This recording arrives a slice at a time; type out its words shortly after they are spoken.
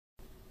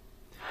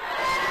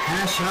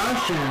Hash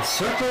House and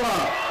Circle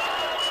Up.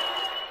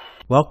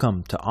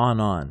 Welcome to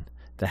On,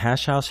 the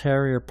Hash House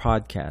Harrier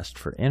podcast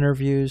for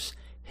interviews,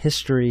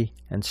 history,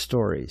 and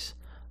stories.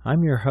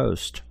 I'm your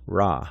host,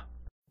 Ra.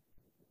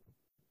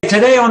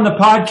 Today on the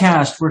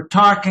podcast, we're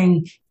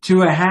talking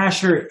to a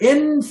hasher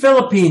in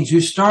Philippines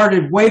who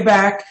started way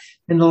back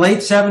in the late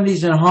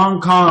 70s in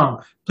Hong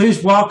Kong.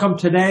 Please welcome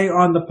today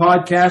on the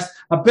podcast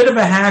a bit of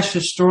a hash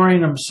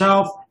historian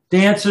himself,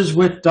 Dances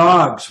with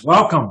Dogs.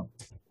 Welcome.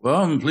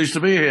 Well, I'm pleased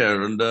to be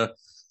here, and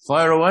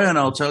fire away and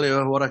I'll tell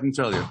you what I can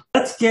tell you.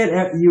 Let's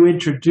get you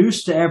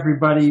introduced to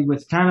everybody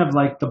with kind of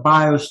like the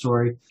bio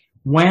story.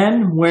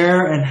 When,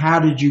 where, and how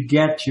did you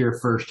get to your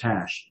first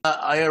hash?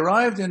 I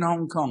arrived in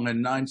Hong Kong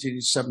in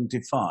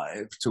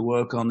 1975 to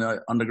work on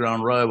the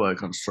Underground Railway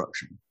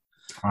construction.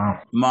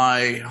 Wow.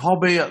 My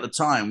hobby at the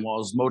time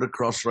was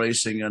motocross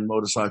racing and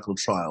motorcycle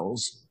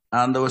trials,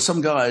 and there were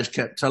some guys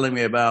kept telling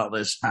me about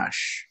this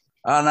hash.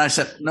 And I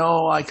said,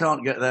 no, I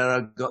can't get there.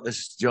 I've got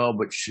this job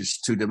which is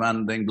too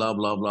demanding, blah,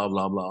 blah, blah,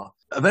 blah, blah.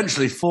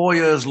 Eventually, 4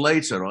 years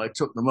later, I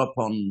took them up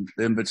on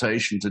the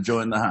invitation to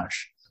join the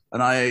hash.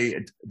 And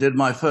I did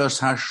my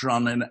first hash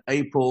run in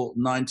April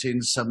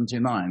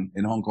 1979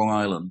 in Hong Kong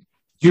Island.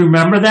 Do you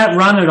remember that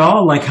run at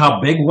all? Like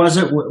how big was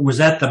it? Was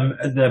that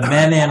the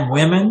men and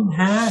women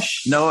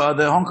hash? No,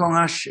 the Hong Kong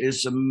hash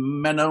is a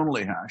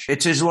men-only hash.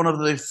 It is one of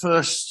the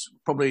first,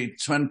 probably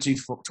 20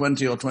 or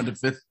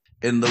 25th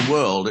in the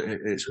world.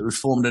 It was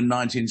formed in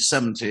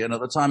 1970, and at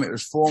the time it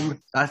was formed,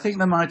 I think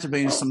there might have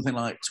been something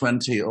like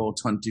 20 or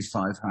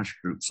 25 hash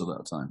groups at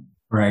that time.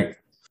 Right.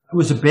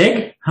 Was it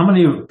big? How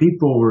many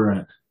people were in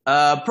it?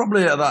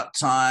 Probably at that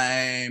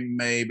time,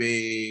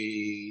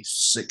 maybe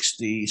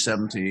 60,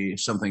 70,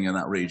 something in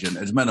that region.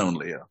 It's men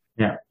only, yeah.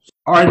 Yeah.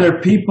 Are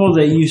there people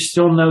that you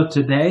still know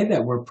today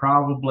that were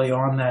probably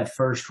on that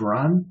first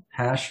run,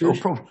 hashers?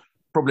 Oh,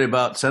 probably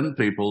about 10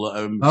 people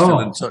that I'm still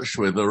in touch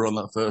with that are on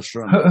that first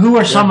run. Who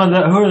are some of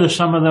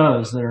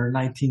those that are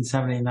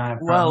 1979?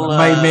 Well,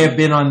 may have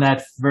been on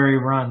that very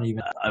run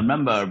even. I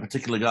remember a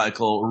particular guy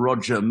called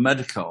Roger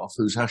Medkoff,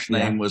 whose hash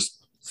name was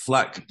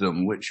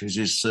Flackdom, which is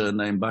his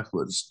surname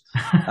backwards.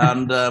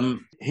 And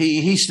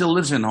he still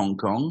lives in Hong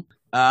Kong.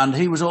 And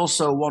he was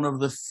also one of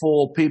the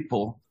 4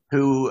 people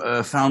who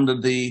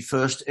founded the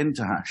first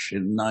Interhash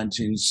in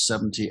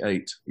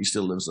 1978. He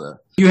still lives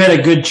there. You had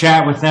a good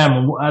chat with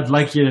them. I'd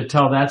like you to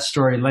tell that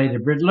story later.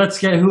 But let's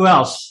get who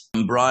else?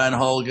 Brian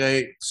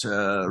Holgate,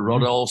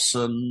 Rod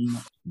Olson,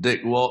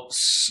 Dick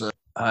Watts.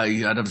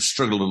 I'd have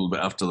struggled a little bit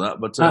after that,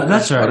 but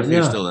that's right.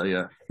 He's still there,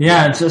 yeah.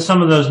 Yeah, and so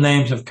some of those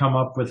names have come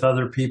up with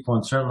other people,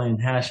 and certainly in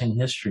hashing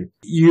history.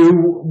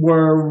 You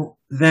were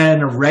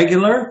then a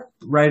regular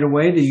right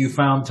away that you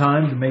found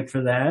time to make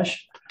for the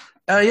hash?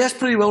 Yes,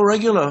 pretty well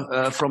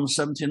regular from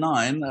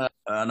 79,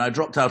 and I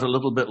dropped out a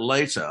little bit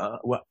later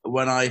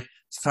when I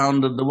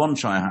founded the Wan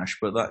Chai hash,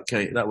 but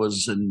that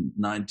was in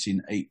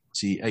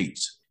 1988.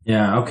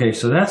 Yeah, okay,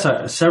 so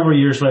that's several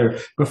years later.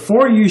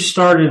 Before you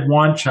started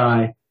Wan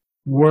Chai,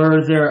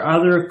 were there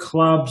other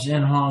clubs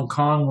in Hong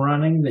Kong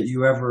running that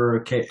you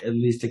ever at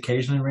least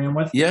occasionally ran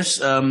with? Yes,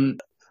 I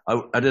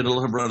did a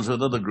lot of runs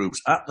with other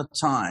groups. At the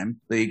time,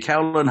 the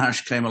Kowloon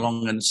hash came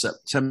along in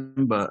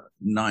September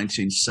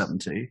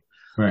 1970.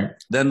 Right.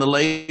 Then the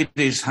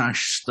ladies'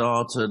 hash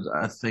started,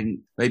 I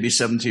think, maybe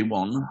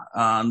 71.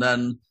 And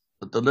then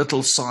the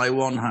little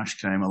Saiwan hash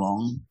came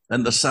along.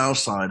 Then the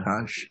Southside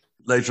hash.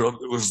 Later on,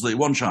 it was the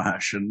Wan Chai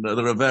hash. And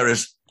there are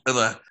various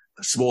other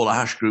smaller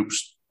hash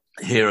groups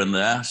here and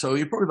there. So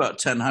you're probably about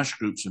 10 hash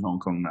groups in Hong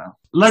Kong now.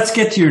 Let's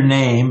get to your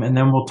name, and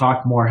then we'll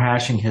talk more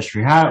hashing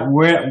history.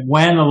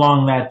 When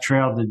along that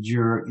trail did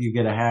you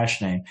get a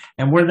hash name?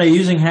 And were they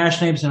using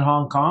hash names in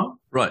Hong Kong?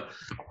 Right.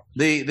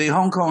 The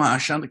Hong Kong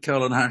hash and the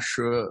Kowloon hash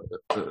are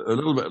a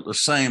little bit the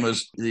same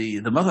as the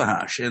mother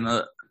hash. In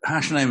the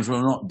hash names were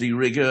not de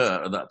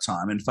rigueur at that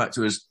time. In fact,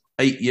 it was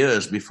 8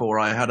 years before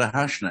I had a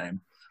hash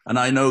name. And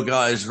I know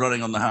guys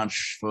running on the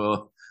hash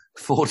for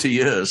 40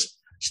 years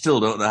still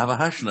don't have a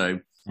hash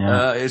name.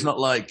 Yeah. It's not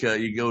like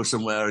you go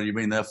somewhere and you've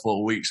been there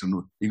 4 weeks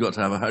and you've got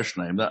to have a hash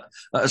name. That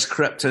has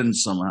crept in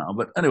somehow.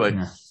 But anyway,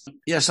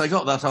 yes, I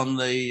got that on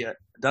the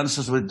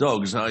Dances with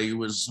Dogs. I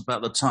was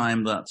about the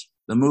time that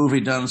the movie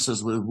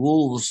Dances with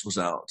Wolves was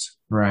out.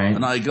 Right.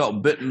 And I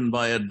got bitten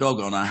by a dog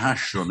on a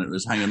hash run. It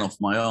was hanging off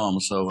my arm,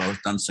 so I was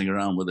dancing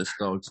around with this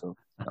dog. So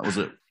that was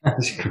it.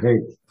 That's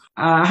great.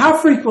 How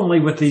frequently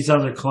with these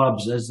other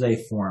clubs as they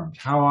formed?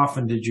 How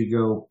often did you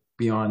go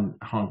beyond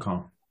Hong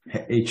Kong?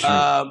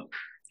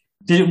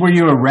 Were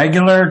you a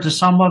regular to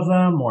some of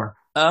them, or?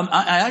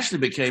 I actually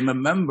became a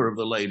member of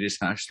the ladies'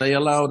 hash. They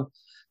allowed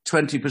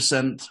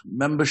 20%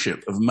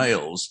 membership of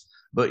males,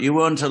 but you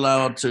weren't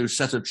allowed to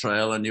set a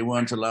trail and you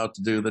weren't allowed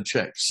to do the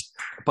checks.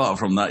 Apart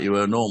from that, you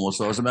were normal.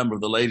 So I was a member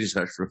of the ladies'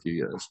 hash for a few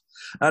years.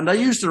 And I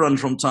used to run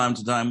from time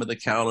to time with the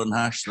Kowloon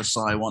hash, the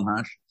Saiwan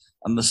hash,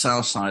 and the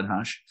Southside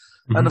hash.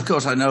 Mm-hmm. And of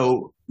course, I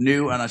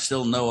knew and I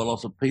still know a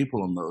lot of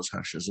people on those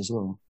hashes as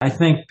well. I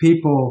think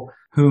people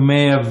who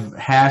may have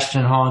hashed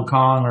in Hong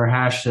Kong or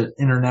hashed at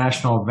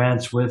international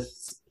events with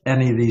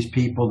any of these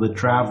people that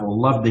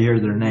travel. Love to hear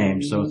their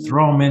names. So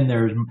throw them in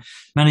there. As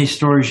many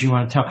stories you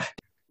want to tell.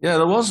 Yeah,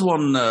 there was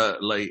one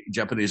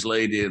Japanese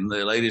lady in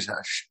the ladies'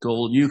 hash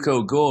called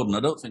Yuko Gordon.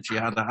 I don't think she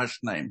had a hash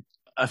name.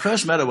 I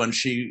first met her when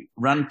she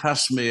ran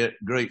past me at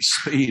great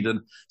speed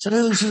and said,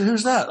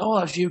 who's that? Oh,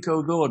 that's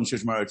Yuko Gordon. She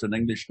was married to an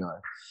English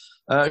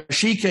guy.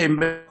 She came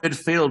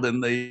midfield in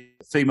the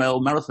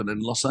female marathon in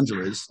Los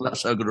Angeles.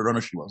 That's how good a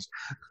runner she was.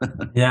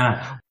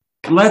 Yeah.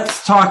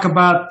 Let's talk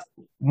about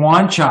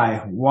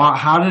Wanchai.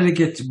 How did it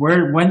get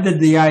when did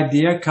the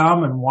idea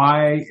come, and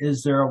why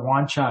is there a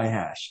Wanchai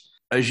hash?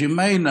 As you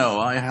may know,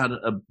 I had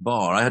a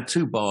bar. I had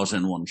two bars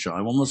in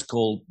Wanchai. One was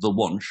called The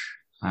Wanch,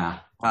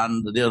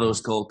 and the other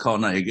was called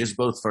Carnegie's,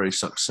 both very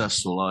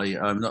successful.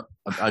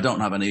 I don't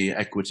have any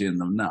equity in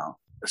them now.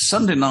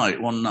 Sunday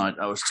night, one night,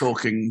 I was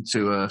talking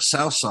to a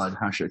Southside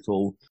hasher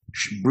called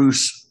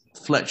Bruce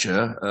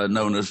Fletcher,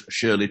 known as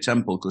Shirley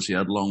Temple, because he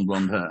had long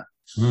blonde hair.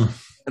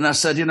 And I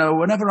said,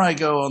 whenever I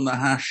go on the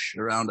hash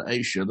around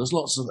Asia, there's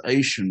lots of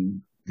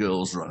Asian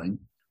girls running,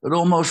 but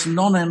almost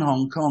none in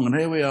Hong Kong. And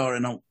here we are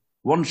in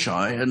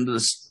Wanchai, and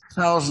there's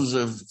thousands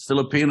of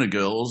Filipino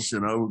girls,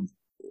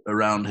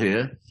 around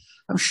here.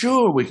 I'm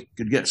sure we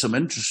could get some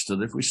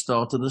interested if we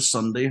started a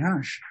Sunday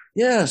hash.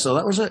 Yeah, so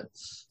that was it.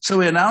 So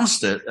we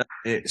announced it.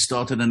 It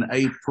started in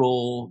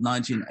April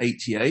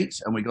 1988,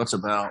 and we got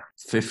about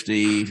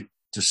 50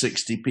 to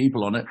 60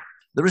 people on it.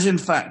 There is, in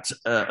fact,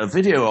 a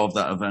video of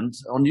that event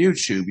on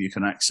YouTube you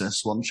can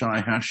access,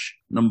 Wanchai Hash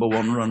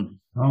 #1 run.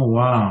 Oh,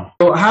 wow.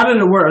 So how did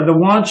it work? The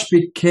Wanch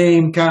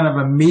became kind of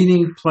a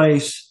meeting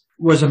place,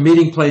 was a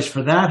meeting place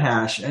for that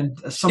hash. And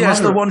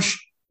the Wanch,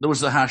 there was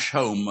the hash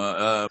home.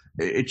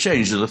 It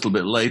changed a little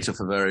bit later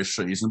for various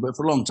reasons, but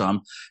for a long time.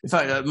 In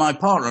fact, my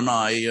partner and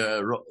I,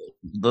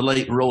 the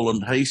late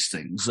Roland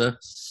Hastings,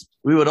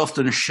 we would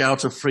often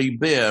shout a free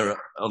beer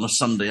on a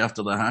Sunday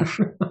after the hash,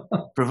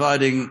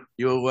 providing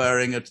you were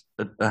wearing a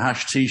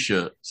hash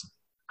T-shirt.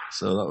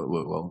 So that would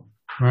work well.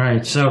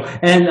 Right. So,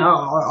 and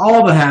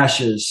all the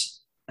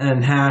hashes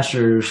and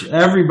hashers,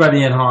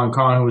 everybody in Hong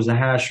Kong who was a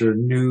hasher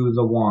knew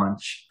the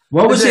Wanch.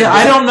 What was it?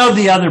 I don't know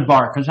the other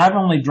bar because I've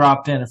only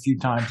dropped in a few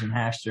times and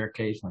hashed there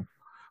occasionally.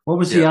 What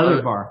was the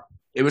other bar?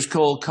 It was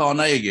called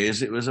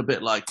Carnegie's. It was a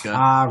bit like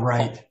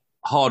right.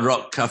 Hard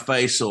Rock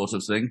Cafe sort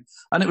of thing.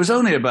 And it was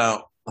only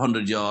about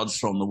 100 yards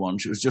from the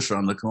Wanch. It was just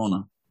around the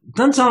corner.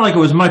 Doesn't sound like it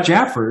was much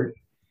effort.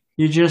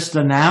 You just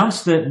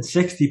announced it and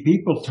 60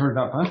 people turned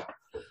up, huh?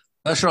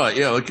 That's right.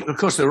 Yeah. Of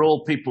course, they're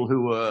all people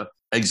who were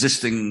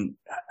existing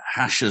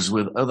hashers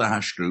with other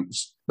hash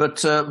groups.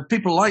 But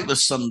people like the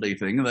Sunday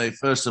thing.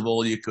 First of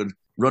all, you could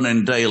run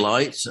in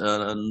daylight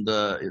and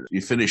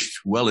you finished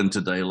well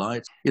into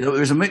daylight. It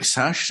was a mixed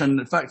hash. And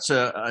in fact,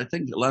 I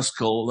think at last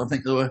call,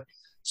 there were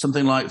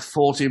something like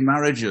 40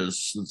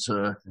 marriages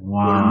that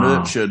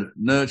were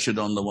nurtured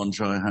on the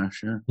Wanchai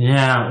hash.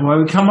 Yeah. Well,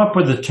 we come up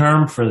with a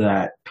term for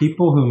that.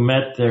 People who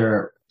met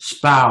their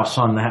spouse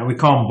on that, we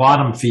call them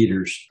bottom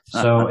feeders.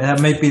 So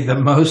that may be the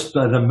most,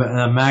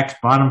 the max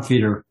bottom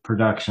feeder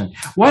production.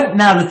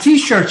 Now the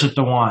T-shirts at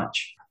the Wanch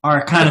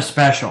are kind of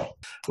special.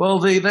 Well,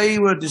 they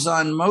were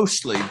designed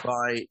mostly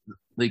by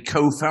the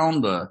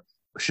co-founder,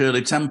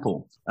 Shirley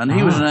Temple. And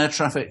he was an air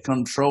traffic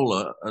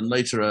controller and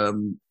later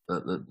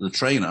the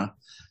trainer.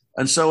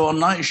 And so on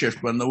night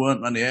shift, when there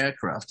weren't many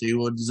aircraft, he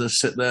would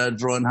sit there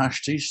drawing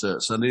hash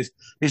T-shirts. And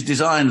his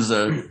designs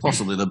are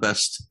possibly the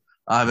best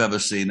I've ever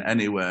seen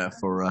anywhere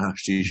for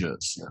hash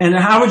T-shirts. And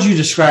how would you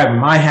describe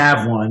them? I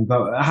have one,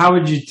 but how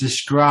would you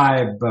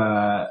describe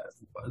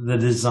the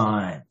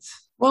designs?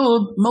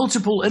 Well,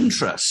 multiple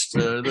interest.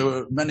 There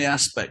were many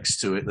aspects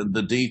to it, and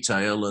the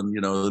detail, and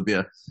there'd be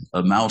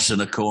a mouse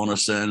in a corner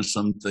saying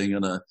something,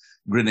 and a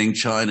grinning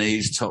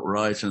Chinese top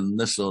right, and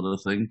this sort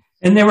of thing.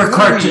 And they were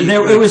cartoon.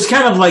 It was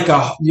kind of like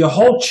your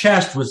whole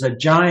chest was a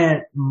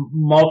giant,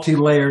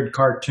 multi-layered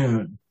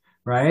cartoon,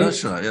 right?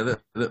 That's right. Yeah,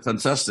 they're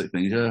fantastic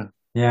things. Yeah.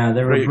 Yeah,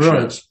 they were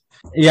brilliant.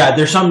 Yeah,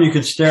 there's something you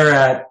could stare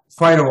at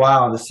quite a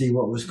while to see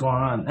what was going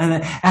on.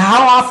 And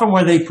how often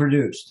were they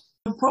produced?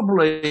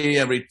 Probably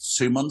every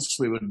 2 months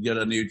we would get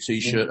a new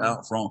T-shirt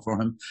out front for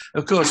him.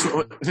 Of course,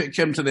 if it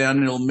came to the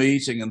annual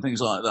meeting and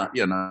things like that,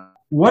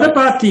 What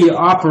about the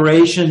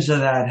operations of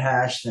that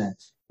hash then?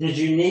 Did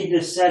you need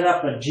to set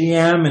up a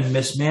GM and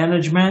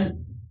mismanagement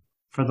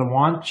for the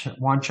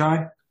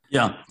Wanchai?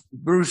 Yeah.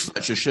 Bruce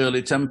Fletcher,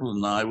 Shirley Temple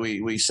and I,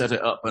 we set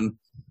it up and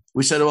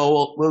we said,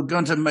 well, we're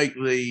going to make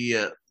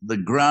the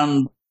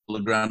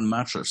grand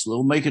mattress.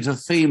 We'll make it a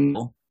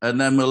female, and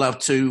then we'll have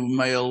 2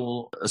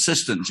 male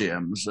assistant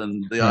GMs.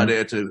 And the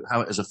idea to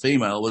have it as a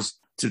female was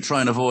to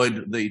try and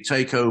avoid the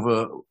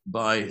takeover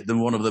by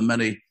one of the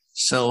many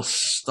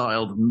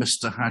self-styled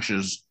Mr.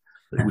 Hashers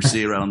that we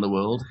see around the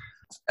world.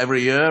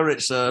 Every year,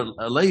 it's a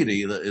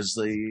lady that is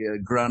the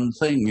grand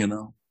thing, It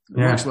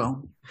works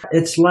well.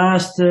 It's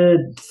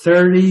lasted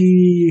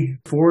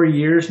 34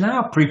 years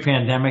now,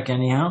 pre-pandemic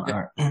anyhow.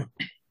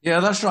 Yeah,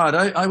 that's right.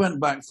 I went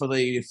back for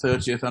the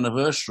 30th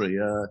anniversary.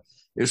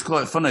 It was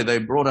quite funny. They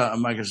brought out a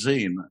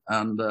magazine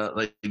and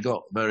they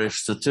got various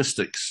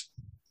statistics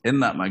in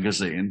that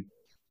magazine.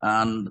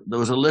 and there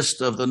was a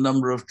list of the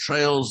number of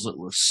trails that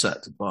were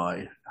set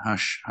by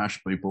hash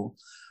people.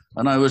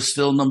 And I was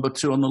still number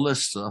 2 on the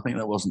list, so I think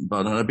that wasn't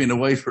bad. And I've been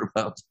away for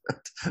about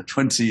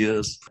 20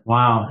 years.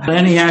 Wow.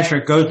 Any hasher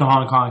that goes to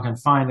Hong Kong can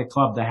find a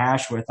club to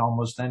hash with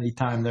almost any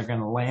time they're going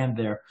to land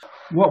there.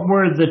 What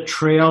were the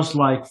trails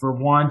like for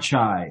Wan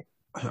Chai?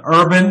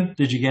 Urban?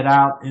 Did you get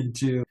out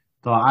into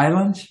the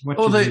islands?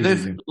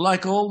 They've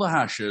like all the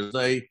hashers,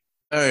 they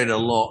varied a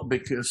lot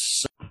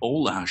because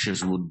all the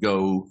hashers would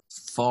go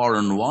far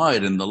and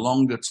wide in the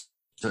longer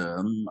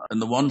term.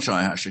 And the Wan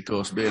Chai hash, of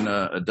course, being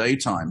a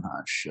daytime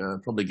hash,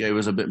 probably gave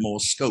us a bit more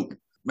scope.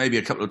 Maybe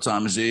a couple of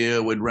times a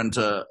year, we'd rent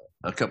a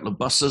couple of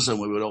buses and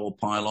we would all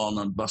pile on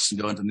and bus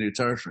and go into new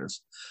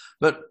territories.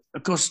 But,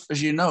 of course,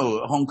 as you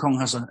know, Hong Kong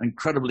has an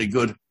incredibly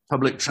good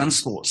public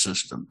transport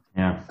system.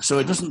 Yeah. So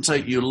it doesn't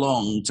take you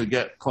long to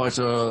get quite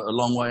a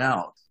long way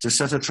out to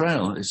set a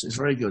trail. It's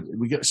very good.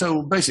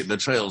 So basically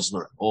the trails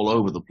were all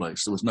over the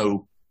place. There was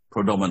no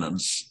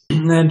predominance.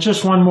 And then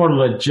just one more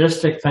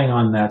logistic thing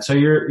on that. So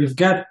you've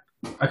got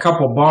a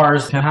couple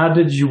bars. How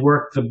did you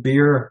work the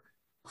beer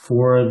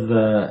for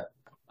the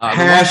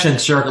hash and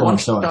circle and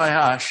so on? The Wan Chai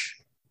hash,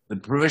 the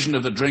provision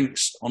of the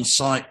drinks on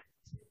site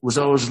was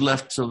always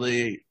left to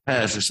the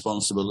pair's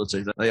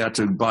responsibility. They had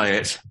to buy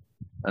it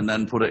and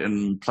then put it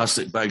in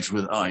plastic bags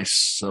with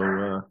ice.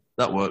 So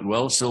that worked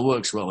well. Still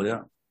works well, yeah.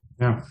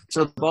 Yeah.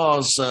 So the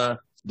bars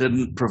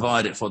didn't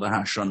provide it for the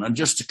hash run. And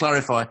just to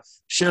clarify,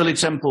 Shirley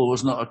Temple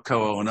was not a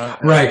co-owner.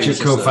 Right,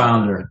 just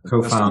co-founder.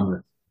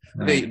 Co-founder.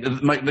 Right.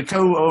 The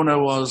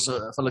co-owner was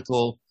a fellow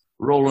called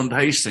Roland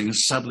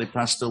Hastings, sadly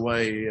passed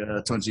away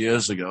 20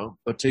 years ago,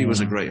 but he was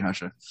a great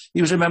hasher.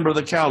 He was a member of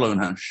the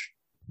Kowloon hash.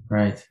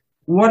 Right.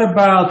 What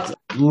about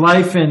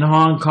life in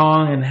Hong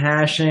Kong and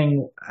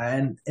hashing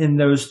and in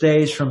those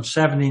days from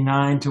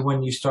 79 to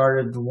when you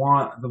started the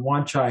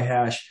Wan Chai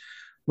hash?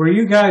 Were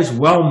you guys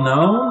well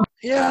known?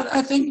 Yeah,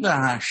 I think the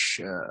hash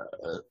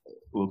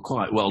were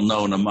quite well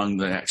known among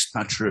the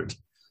expatriate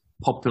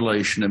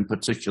population in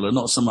particular,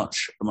 not so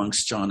much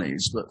amongst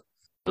Chinese, but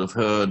have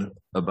heard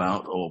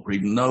about or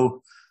even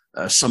know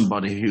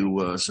somebody who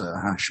was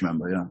a hash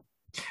member, yeah.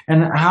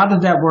 And how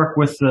did that work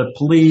with the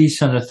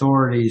police and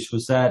authorities?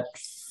 Was that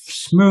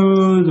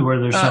smooth? Were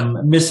there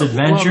some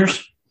misadventures?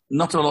 Well,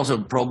 not a lot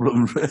of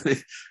problem, really,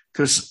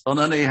 because on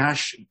any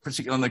hash,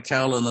 particularly on the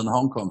Kowloon and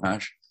Hong Kong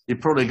hash, you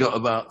probably got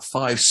about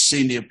 5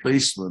 senior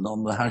policemen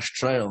on the hash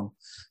trail.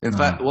 In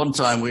fact, one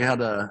time we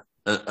had an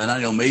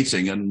annual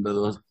meeting and there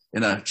was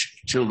in a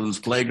children's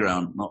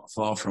playground not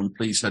far from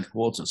police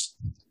headquarters,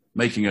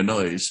 making a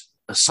noise.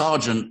 A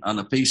sergeant and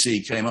a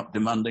PC came up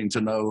demanding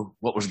to know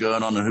what was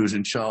going on and who was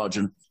in charge.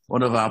 And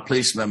one of our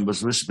police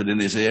members whispered in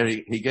his ear.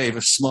 He gave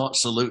a smart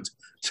salute,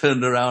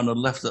 turned around and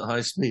left at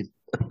high speed.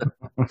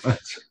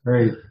 That's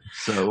great.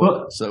 So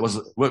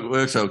it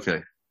worked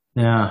okay.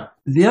 Yeah.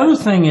 The other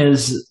thing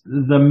is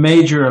the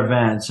major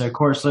events. Of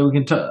course, we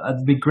can.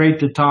 It'd be great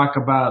to talk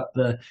about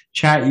the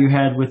chat you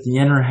had with the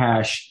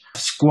Interhash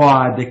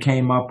squad that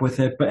came up with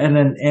it. But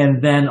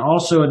and then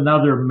also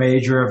another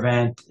major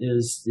event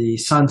is the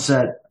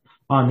sunset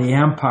on the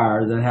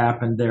Empire that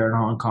happened there in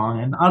Hong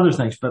Kong and other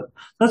things. But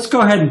let's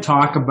go ahead and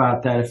talk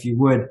about that, if you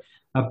would,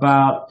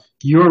 about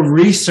your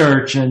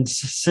research and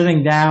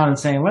sitting down and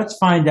saying, let's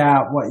find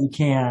out what you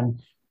can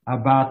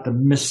about the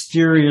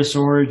mysterious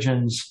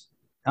origins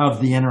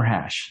of the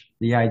Interhash,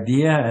 the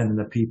idea and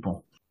the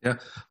people. Yeah,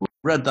 we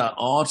read that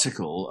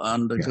article,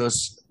 and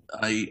because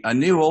I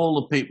knew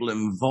all the people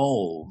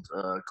involved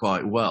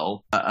quite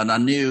well, and I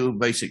knew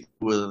basically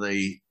were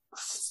the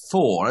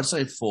 4, I'd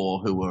say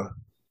 4 who were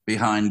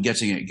behind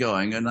getting it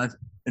going, and I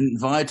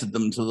invited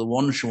them to the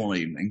Wan Chai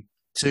evening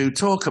to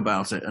talk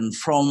about it. And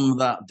from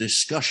that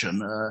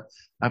discussion,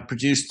 I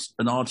produced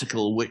an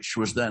article which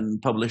was then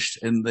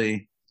published in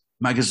the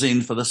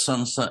magazine for the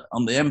Sunset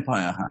on the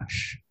Empire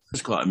hash.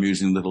 It's quite an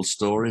amusing little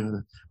story.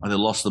 They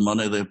lost the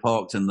money they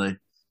parked in the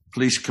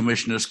police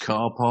commissioner's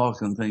car park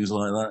and things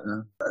like that.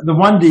 Yeah. The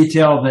one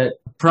detail that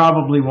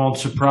probably won't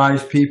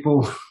surprise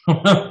people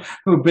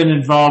who've been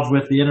involved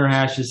with the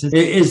Interhashes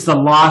is the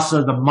loss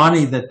of the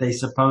money that they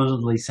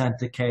supposedly sent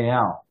to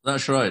KL.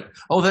 That's right.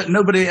 Oh,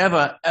 nobody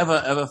ever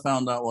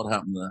found out what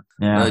happened there.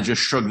 Yeah. They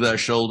just shrugged their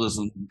shoulders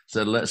and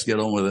said, let's get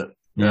on with it.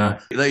 Yeah.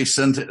 They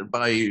sent it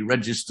by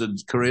registered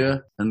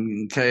courier,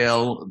 and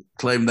KL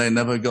claimed they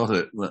never got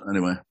it. But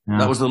anyway,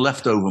 that was the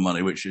leftover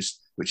money, which is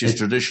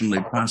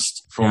traditionally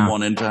passed from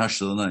one Interhash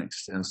to the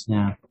next. Yes.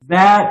 Yeah.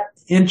 That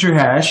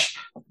Interhash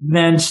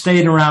then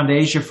stayed around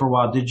Asia for a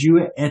while. Did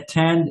you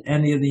attend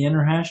any of the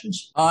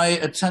Interhashes? I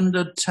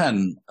attended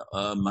 10.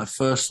 My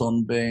first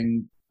one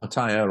being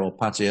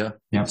Pattaya,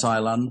 in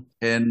Thailand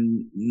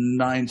in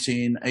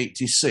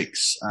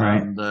 1986.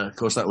 And of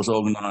course, that was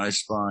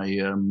organized by,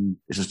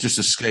 it has just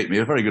escaped me,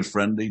 a very good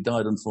friend. He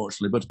died,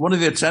 unfortunately. But one of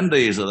the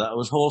attendees of that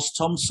was Horst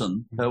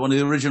Thompson, one of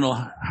the original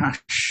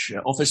hash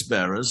office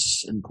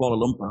bearers in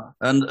Kuala Lumpur.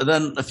 And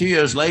then a few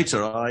years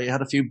later, I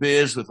had a few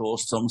beers with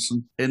Horst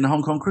Thompson in the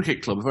Hong Kong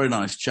Cricket Club. A very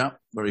nice chap,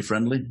 very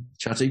friendly,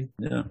 chatty.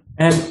 Yeah.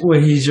 And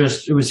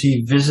was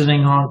he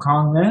visiting Hong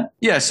Kong then?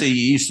 Yes, he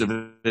used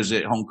to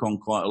visit Hong Kong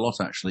quite a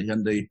lot, actually.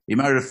 And he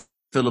married a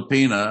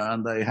Filipina,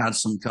 and they had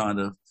some kind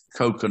of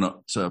coconut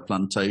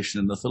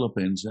plantation in the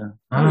Philippines. Yeah,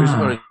 he was a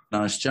very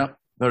nice chap,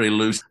 very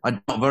loose. I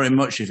doubt very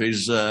much if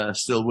he's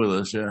still with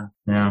us. Yeah,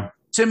 yeah.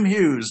 Tim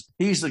Hughes,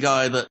 he's the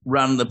guy that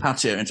ran the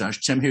Pattaya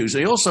International. Tim Hughes.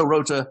 He also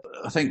wrote I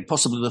think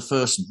possibly the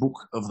first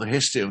book of the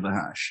history of the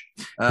hash.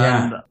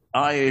 And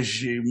I,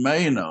 as you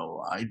may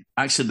know, I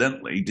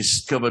accidentally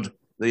discovered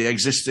the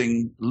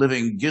existing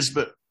living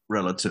Gisbert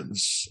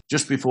relatives.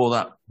 Just before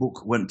that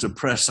book went to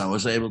press, I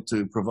was able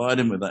to provide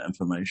him with that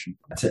information.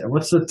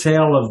 What's the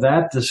tale of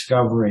that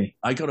discovery?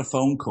 I got a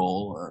phone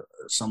call.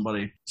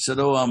 Somebody said,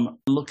 I'm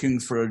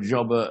looking for a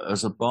job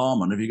as a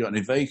barman. Have you got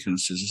any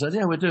vacancies? I said,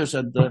 yeah, we do. I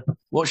said,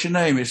 what's your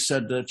name? He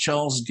said,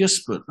 Charles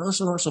Gisbert. Oh,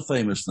 so that's a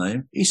famous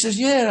name. He says,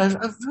 yeah,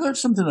 I've heard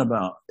something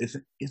about it.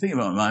 You think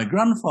about my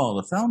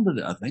grandfather founded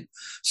it, I think.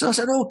 So I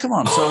said, oh, come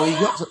on. So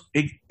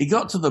he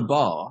got to the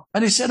bar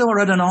and he said, I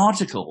read an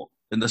article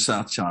in the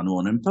South China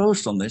Morning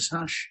Post on this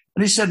hash.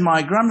 And he said,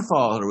 my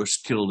grandfather was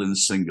killed in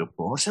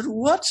Singapore. I said,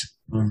 what?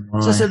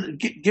 So I said,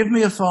 give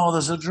me your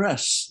father's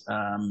address,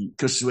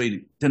 because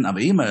we didn't have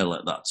email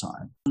at that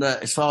time. And,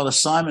 his father,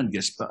 Simon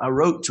Gisbert, I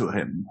wrote to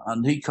him,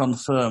 and he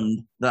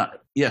confirmed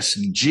that, yes,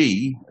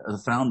 G, the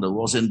founder,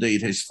 was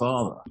indeed his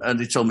father. And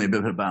he told me a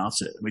bit about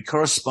it. We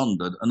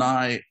corresponded, and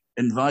I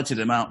invited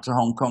him out to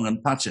Hong Kong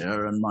and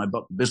Pattaya, and my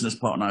business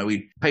partner and I,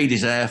 we paid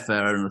his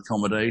airfare and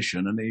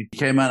accommodation, and he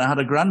came out and had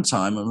a grand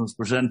time and was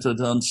presented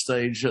on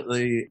stage that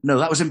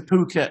was in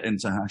Phuket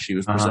Interhash. He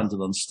was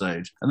presented on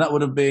stage. And that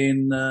would have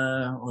been,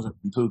 what was it?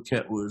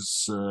 Phuket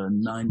was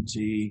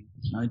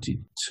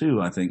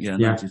 92, I think. Yeah,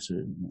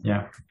 92.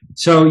 Yeah.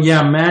 So,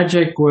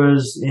 Magic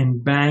was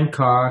in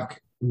Bangkok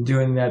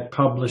doing that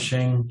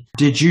publishing.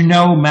 Did you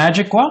know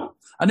Magic well?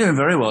 I knew him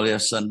very well,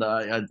 yes. And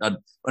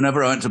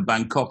whenever I went to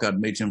Bangkok, I'd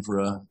meet him for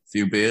a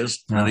few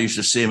beers. And I used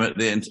to see him at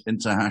the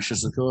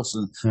Interhashes, of course.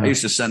 And I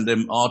used to send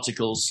him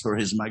articles for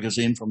his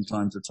magazine from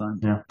time to time.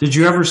 Yeah. Did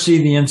you ever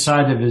see the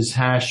inside of his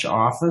hash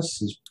office?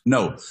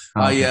 No.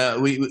 We there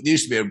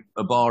used to be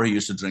a bar he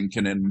used to drink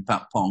in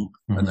Pat Pong.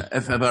 And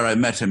if ever I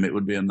met him, it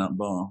would be in that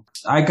bar.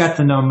 I got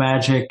to know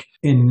Magic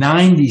in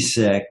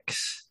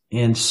 96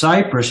 in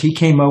Cyprus. He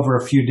came over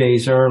a few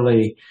days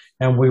early,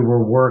 and we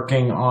were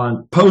working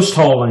on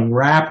post-holing,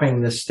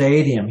 wrapping the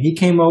stadium. He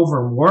came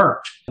over and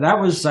worked.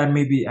 That was, I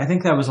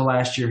think that was the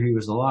last year he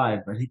was alive,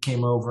 but he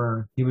came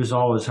over. He was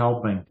always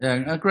helping.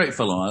 Yeah, a great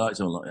fellow. I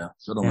liked him a lot, yeah.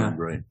 So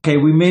great. Okay,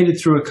 we made it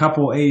through a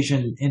couple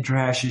Asian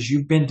interhashes.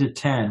 You've been to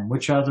 10.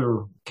 Which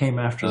other came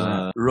after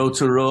that?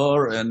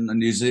 Rotorua in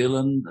New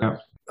Zealand. Yeah.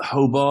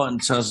 Hobart in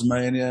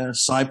Tasmania,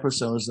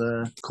 Cyprus, I was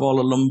there,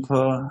 Kuala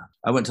Lumpur.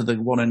 I went to the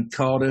one in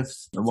Cardiff,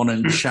 the one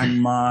in Chiang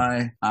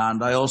Mai,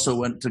 and I also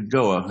went to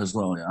Goa as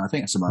well. Yeah, I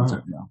think that's about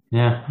it now.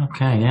 Yeah,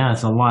 okay, yeah,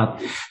 it's a lot.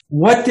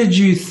 What did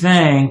you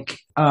think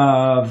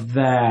of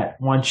that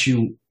once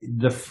you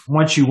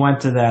went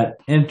to that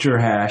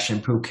Interhash in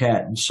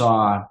Phuket and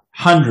saw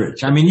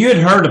hundreds? I mean, you had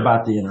heard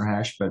about the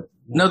Interhash, but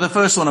no, the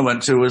first one I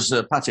went to was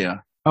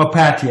Pattaya. Oh,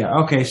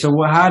 Pattaya. Okay, so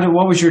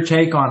what was your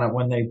take on it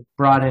when they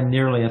brought in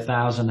nearly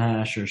 1,000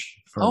 hashers?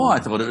 I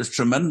thought it was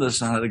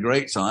tremendous. I had a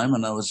great time,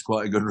 and I was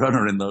quite a good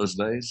runner in those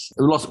days.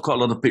 Quite a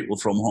lot of people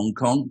from Hong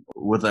Kong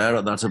were there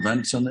at that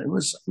event, and it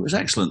was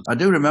excellent. I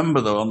do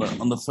remember, though,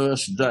 on the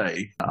first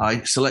day,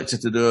 I selected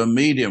to do a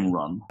medium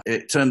run.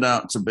 It turned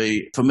out to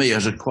be, for me,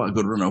 as quite a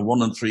good runner, 1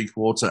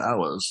 3/4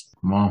 hours,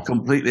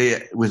 completely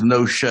with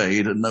no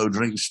shade and no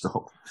drink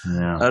stop.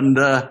 Yeah. And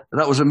that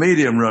was a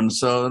medium run.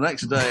 So the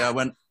next day, I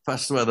went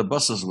past where the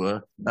buses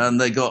were, and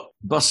they got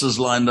buses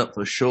lined up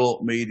for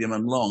short, medium,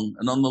 and long.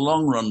 And on the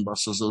long run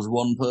buses, there was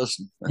one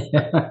person.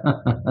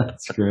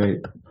 That's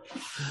great.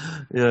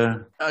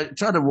 Yeah. I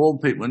try to warn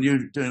people when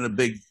you're doing a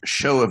big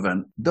show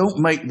event, don't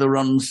make the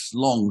runs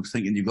long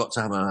thinking you've got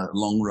to have a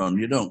long run.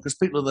 You don't, because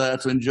people are there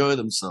to enjoy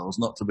themselves,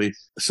 not to be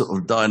sort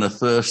of dying of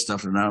thirst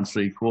after an hour and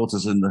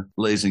 3/4 in the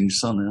blazing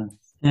sun.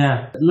 Yeah.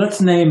 Yeah, let's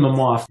name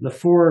them off. The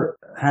 4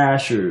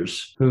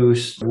 hashers who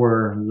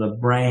were the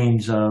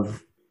brains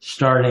of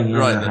starting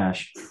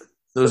Interhash.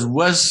 There's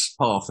Wes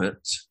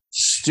Parfitt,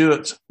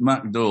 Stuart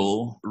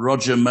McDowell,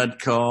 Roger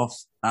Medcalf,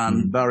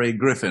 and Barry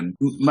Griffin.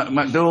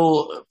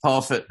 McDowell,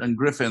 Parfitt, and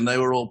Griffin, they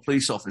were all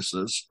police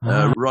officers.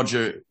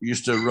 Roger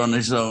used to run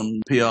his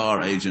own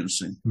PR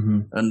agency.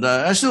 And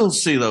I still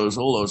see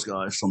all those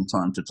guys from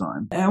time to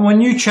time. And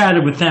when you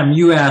chatted with them,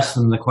 you asked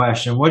them the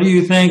question, what do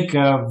you think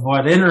of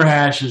what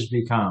Interhash has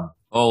become?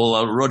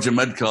 Oh, Roger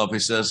Medcalf, he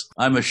says,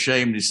 I'm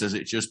ashamed, he says,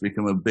 it's just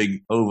become a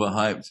big,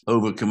 overhyped,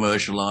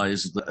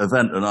 over-commercialized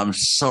event, and I'm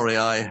sorry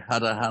I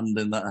had a hand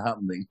in that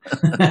happening.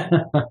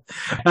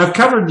 I've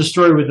covered the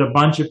story with a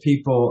bunch of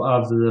people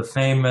of the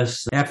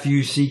famous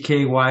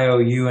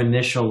FUCKYOU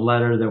initial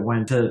letter that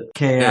went to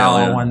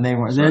KL when they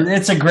were.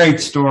 It's a great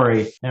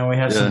story, and we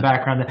have some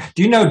background there.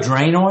 Do you know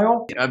Drain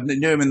Oil? I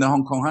knew him in the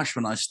Hong Kong Hash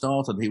when I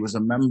started. He was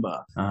a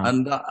member,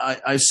 and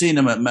I've seen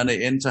him at many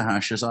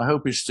Interhashes. I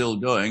hope he's still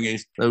going.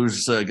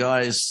 Those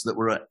guys that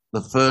were at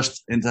the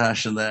first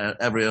Interhash and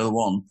every other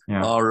one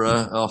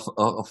are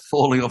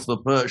falling off the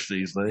perch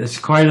these days. It's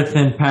quite a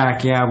thin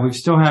pack. Yeah, we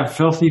still have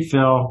Filthy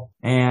Phil,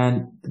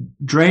 and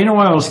Drain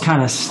Oil is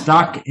kind of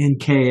stuck in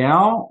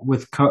KL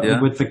with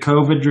the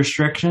COVID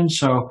restrictions.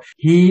 So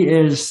he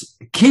is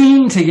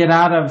keen to get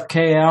out of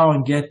KL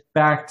and get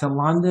back to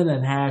London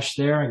and hash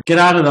there and get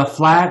out of the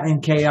flat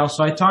in KL.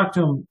 So I talked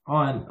to him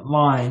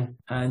online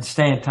and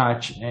stay in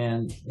touch.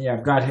 And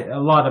I've got a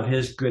lot of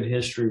his good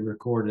history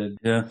recorded.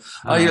 Yeah.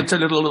 I'll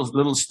tell you a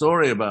little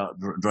story about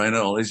Drain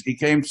Oil. He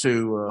came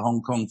to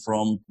Hong Kong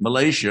from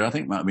Malaysia. I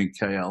think it might have been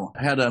KL.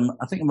 He had, I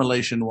think, a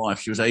Malaysian wife.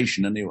 She was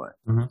Asian anyway.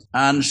 Mm-hmm.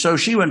 And so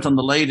she went on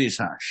the ladies'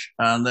 hash.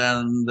 And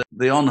then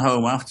the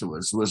on-home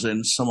afterwards was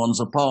in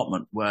someone's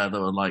apartment where there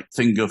were like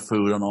finger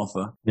food on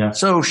offer. Yeah.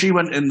 So she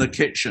went in the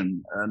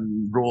kitchen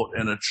and brought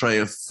in a tray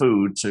of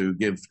food to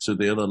give to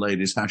the other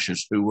ladies'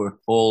 hashes, who were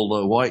all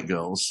the white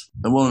girls.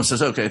 The woman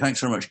says, okay,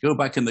 thanks very much. Go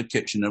back in the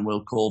kitchen and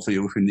we'll call for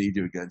you if we need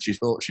you again. She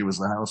thought she was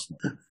the housemaid.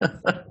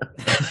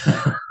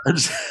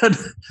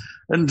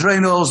 and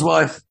Drain Oil's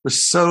wife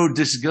was so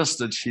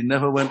disgusted, she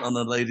never went on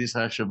a ladies'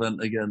 hash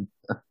event again.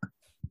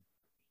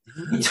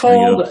 He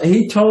told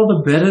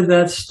a bit of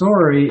that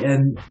story,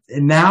 and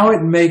now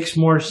it makes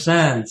more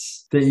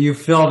sense that you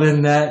filled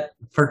in that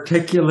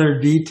particular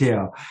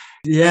detail.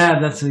 Yeah,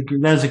 that's a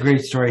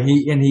great story.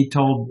 He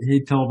told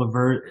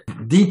the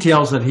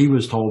details that he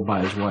was told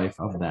by his wife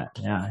of that.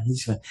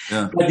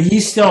 But he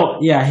is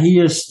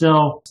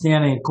still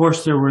standing. Of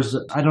course,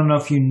 I don't know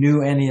if you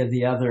knew any of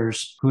the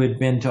others who had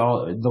been to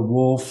the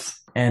Wolf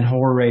and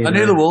Horator. I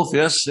knew the Wolf,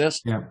 yes.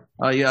 Yeah.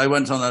 I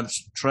went on a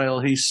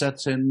trail he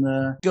set in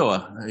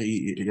Goa.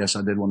 Yes,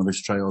 I did one of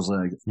his trails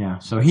there. Yeah,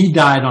 so he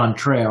died on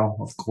trail,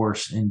 of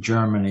course, in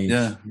Germany.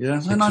 Yeah.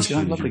 A nice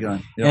guy, lovely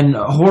guy. Yep. And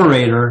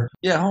Horator.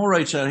 Yeah,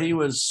 Horator, he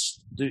was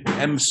the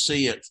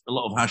MC at a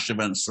lot of hash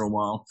events for a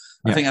while.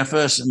 I think I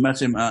first met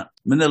him at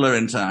Manila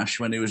Interhash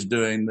when he was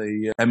doing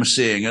the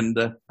MCing. And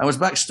I was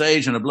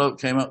backstage and a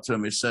bloke came up to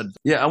him. He said,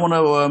 I want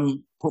to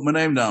put my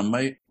name down,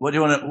 mate. What do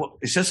you want to,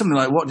 he said something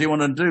like, what do you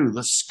want to do?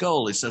 The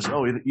Skull. He says,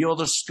 oh, you're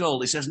the Skull.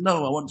 He says,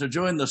 no, I want to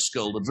join the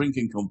Skull, the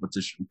drinking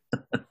competition.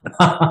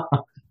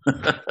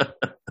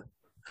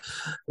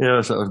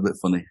 Yeah, so that was a bit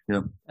funny. Yeah.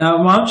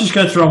 Well, I'm just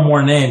going to throw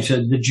more names.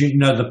 Did you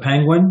know the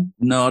Penguin?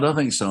 No, I don't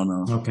think so.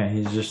 No. Okay,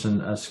 he's just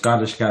a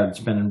Scottish guy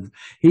that's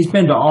he's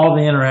been to all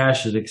the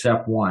Interhashes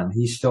except one.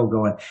 He's still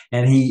going,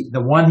 and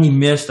the one he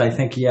missed, I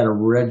think he had a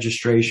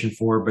registration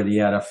for, but he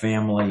had a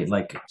family,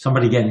 like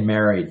somebody getting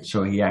married,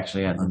 so he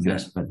actually had to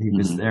miss. But he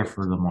was there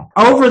for them all.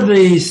 Over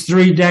these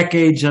 3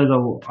 decades of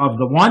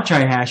the Wan Chai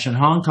hash and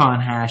Hong Kong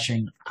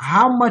hashing,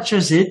 how much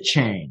has it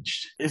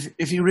changed?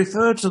 If you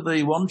refer to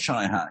the Wan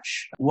Chai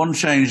hash, one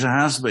change there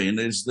has been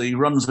is the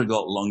runs have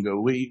got longer.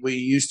 We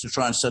used to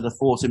try and set a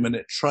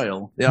 40-minute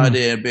trail, the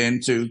idea being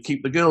to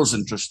keep the girls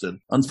interested.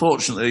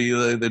 Unfortunately,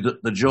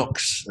 the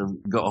jocks have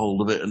got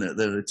hold of it, and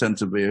they tend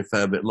to be a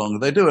fair bit longer.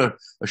 They do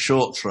a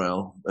short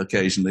trail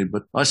occasionally,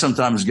 but I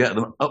sometimes get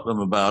them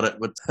about it,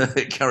 but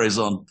it carries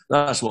on.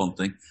 That's one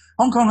thing.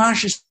 Hong Kong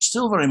hash is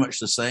still very much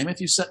the same.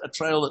 If you set a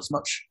trail that's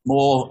much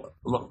more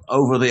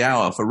over the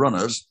hour for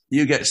runners,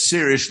 you get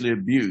seriously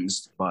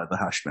abused by the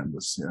hash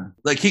members. Yeah,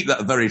 they keep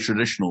that very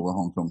traditional, the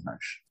Hong Kong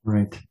hash.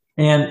 Right.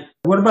 And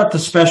what about the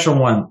special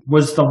one?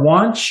 Was the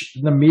Wanch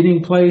the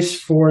meeting place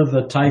for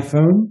the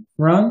Typhoon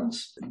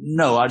runs?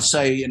 No, I'd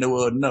say in a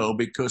word no,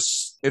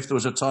 because if there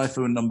was a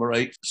Typhoon number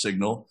 8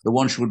 signal, the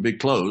Wanch would be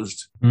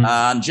closed.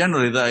 And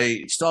generally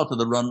they started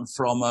the run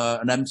from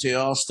an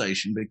MTR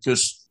station,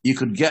 because you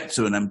could get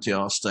to an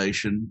MTR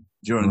station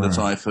during the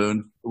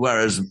Typhoon,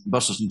 whereas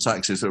buses and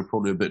taxis are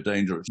probably a bit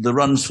dangerous. The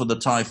runs for the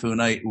Typhoon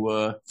 8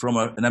 were from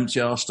an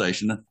MTR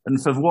station,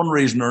 and for one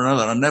reason or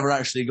another, I never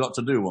actually got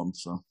to do one,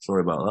 so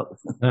sorry about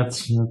that.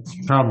 That's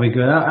probably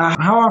good.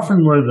 How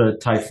often were the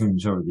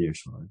Typhoons over the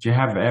years? Did you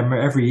have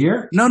every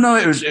year? No,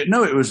 it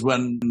was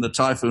when the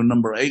Typhoon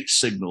number 8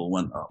 signal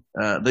went up.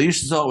 They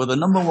used to start with a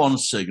number 1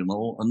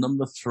 signal, a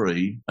number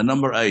 3, a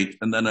number 8,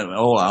 and then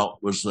all out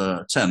was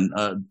 10.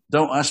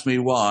 Don't ask me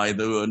why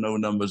there were no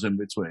numbers in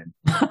between.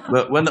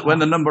 But when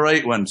the number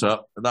 8 went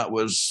up, that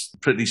was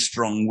pretty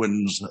strong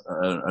winds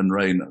and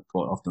rain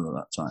quite often at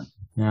that time.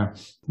 Yeah.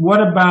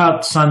 What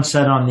about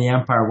Sunset on the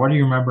Empire? What do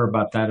you remember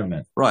about that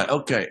event? Right.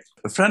 Okay.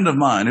 A friend of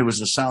mine who was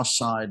a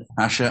Southside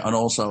hasher and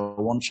also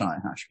a Wan Chai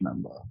hash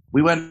member,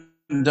 we went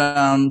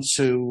down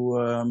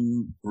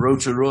to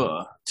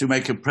Rotorua to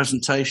make a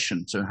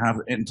presentation to have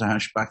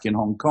Interhash back in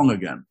Hong Kong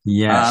again.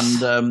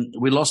 Yes. And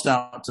we lost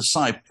out to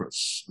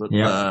Cyprus. But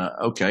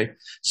okay.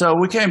 So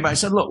we came back and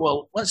said, look,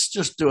 well, let's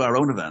just do our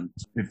own event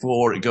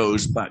before it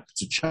goes back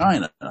to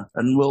China.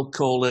 And we'll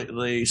call it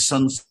the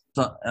Sunset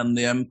and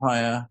the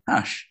Empire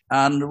Hash.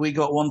 And we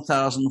got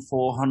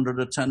 1,400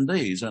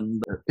 attendees.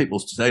 And people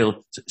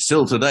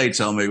still today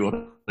tell me what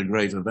a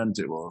great event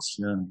it was.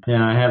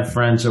 Yeah, I had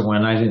friends that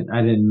went. I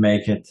didn't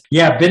make it.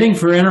 Yeah, bidding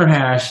for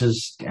Interhash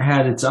has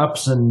had its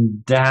ups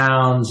and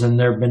downs, and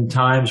there have been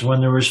times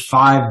when there was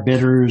 5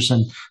 bidders,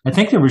 and I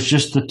think there was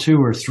just the 2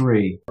 or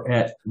 3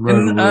 at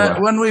Rotorua.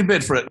 When we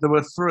bid for it, there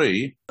were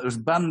 3. It was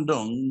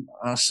Bandung,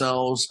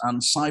 ourselves,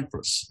 and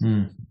Cyprus.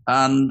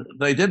 And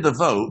they did the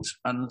vote,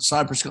 and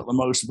Cyprus got the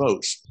most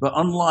votes. But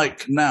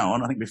unlike now,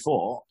 and I think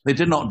before, they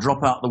did not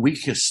drop out the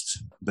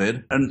weakest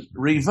bid and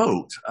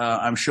re-vote.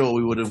 I'm sure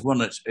we would have won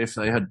it if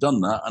they had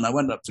done that. And I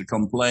went up to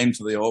complain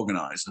to the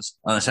organisers,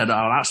 and I said,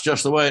 "Oh, that's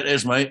just the way it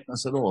is, mate." I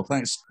said, "Oh,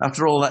 thanks.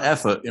 After all that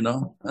effort, Yeah.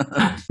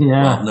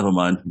 Well, never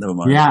mind.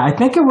 Yeah, I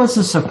think it was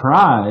a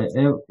surprise.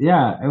 It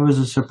was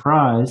a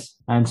surprise.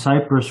 And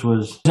Cyprus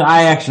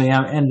I actually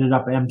ended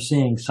up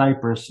emceeing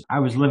Cyprus. I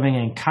was living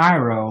in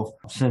Cairo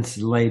since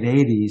the late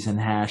 80s and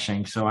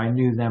hashing, so I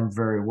knew them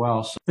very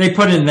well. So they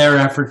put in their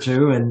effort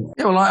too. And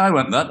yeah, well, I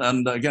went that.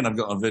 And again, I've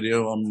got a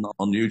video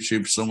on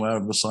YouTube somewhere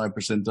of the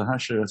Cyprus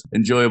Interhash,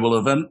 enjoyable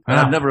event.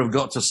 Yeah. I'd never have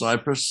got to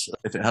Cyprus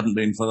if it hadn't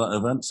been for that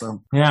event.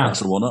 So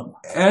that's a one-up.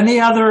 Any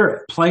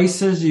other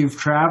places you've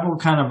traveled,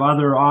 kind of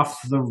other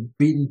off the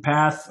beaten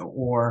path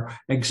or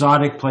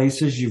exotic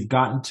places you've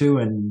gotten to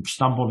and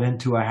stumbled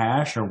into a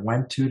hash or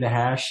went to the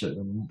hash?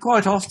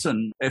 Quite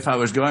often, if I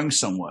was going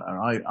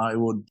somewhere, I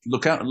would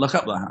look up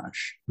the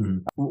hash. Mm-hmm.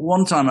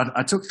 One time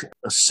I took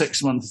a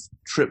 6-month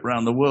trip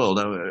around the world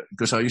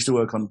because I used to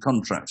work on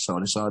contracts. So I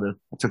decided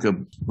I took a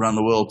round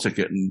the world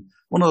ticket, and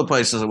one of the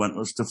places I went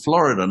was to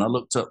Florida, and I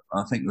looked up,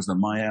 I think it was the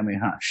Miami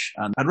hash.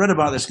 And I'd read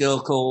about this girl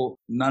called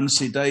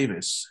Nancy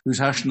Davis, whose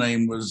hash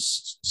name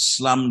was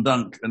Slam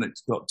Dunk, and it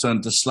got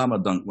turned to Slammer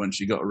Dunk when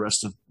she got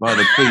arrested by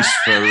the police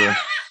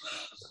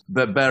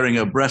for bearing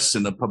her breasts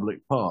in a public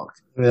park.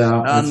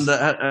 Yeah. And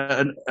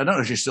I don't know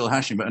if she's still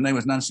hashing, but her name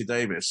was Nancy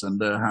Davis,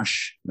 and her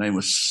hash name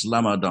was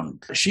Slammer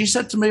Dunk. She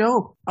said to me,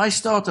 "Oh, I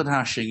started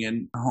hashing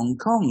in Hong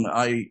Kong.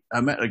 I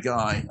met a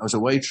guy, I was a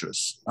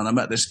waitress, and I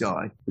met this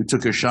guy who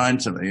took a shine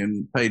to me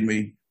and paid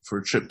me for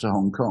a trip to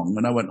Hong Kong,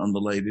 and I went on the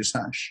ladies'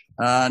 hash."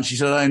 And she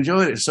said, "I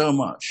enjoyed it so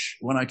much.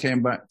 When I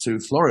came back to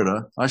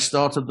Florida, I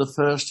started the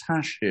first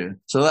hash here."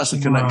 So that's a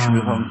connection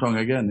with Hong Kong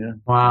again, yeah.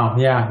 Wow,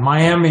 yeah.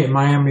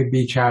 Miami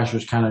Beach hash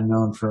was kind of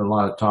known for a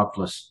lot of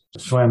topless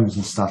swims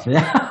and stuff.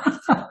 Yeah,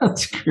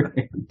 that's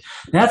great.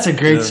 That's a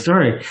great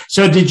story.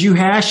 So did you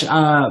hash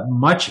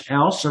much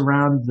else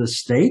around the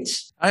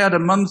States? I had a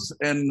month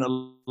in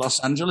Los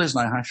Angeles,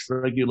 and I hashed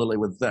regularly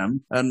with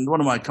them. And one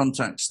of my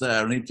contacts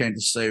there, and he came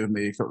to stay with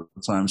me a couple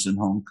of times in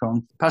Hong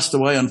Kong, passed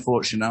away,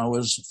 unfortunately, now,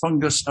 was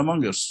Fungus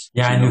Among Us.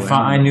 Yeah,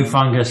 I knew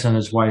Fungus and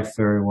his wife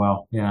very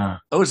well. Yeah.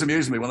 Always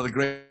amused me. One of the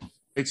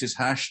greatest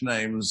hash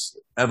names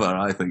ever,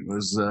 I think,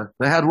 was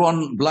they had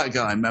one black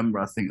guy member,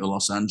 I think, the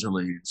Los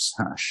Angeles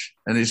hash,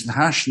 and his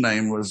hash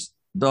name was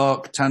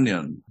Dark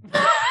Tanyan,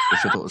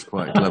 which I thought was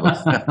quite clever.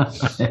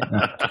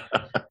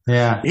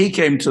 Yeah. He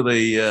came to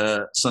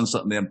the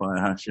Sunset and the Empire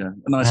hash, a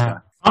nice guy.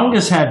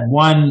 Fungus had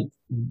one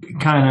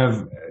kind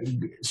of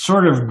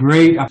sort of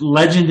great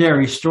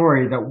legendary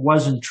story that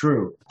wasn't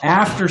true.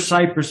 After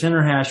Cyprus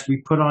Interhash, we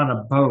put on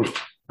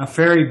a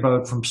ferry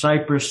boat from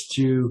Cyprus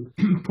to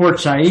Port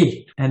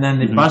Said, and then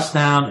they bust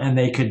down and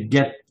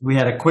we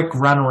had a quick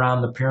run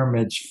around the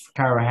pyramids.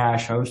 Cairo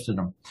Hash hosted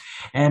them.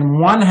 And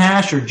one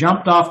hasher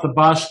jumped off the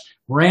bus,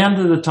 ran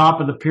to the top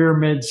of the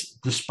pyramids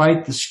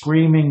despite the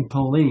screaming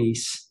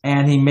police,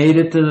 and he made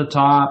it to the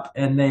top,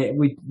 and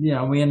we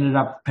ended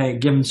up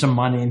giving some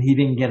money, and he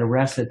didn't get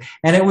arrested.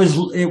 And it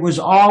was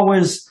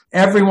always,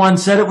 everyone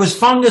said it was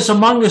Fungus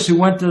Among Us who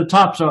went to the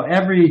top. So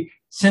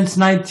since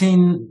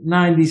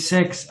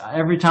 1996,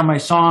 every time I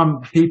saw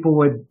him,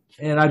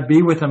 and I'd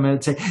be with him, and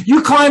I'd say,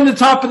 "You climbed the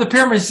top of the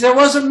pyramid." He said, "It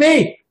wasn't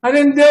me. I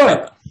didn't do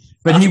it."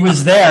 But he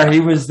was there. He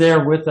was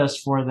there with us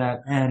for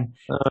that. And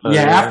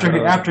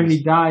after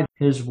he died,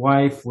 his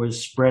wife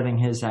was spreading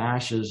his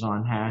ashes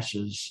on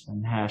hashes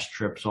and hash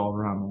trips all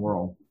around the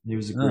world. He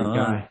was a great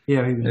guy.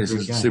 Yeah, he was a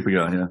great guy. Super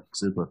guy, yeah.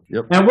 Super.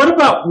 Yep. Now, what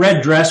about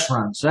red dress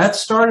runs? That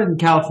started in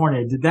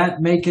California. Did that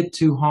make it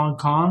to Hong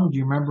Kong? Do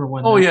you remember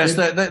when? Oh, yes.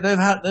 They've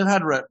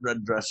had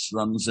red dress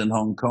runs in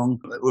Hong Kong.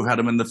 We've had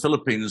them in the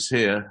Philippines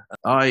here.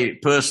 I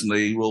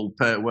personally will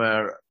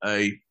wear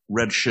a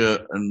red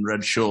shirt and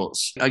red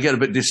shorts. I get a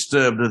bit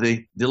disturbed at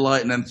the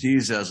delight and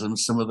enthusiasm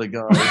some of the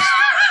guys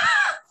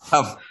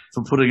have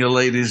for putting a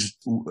lady's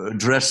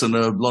dress and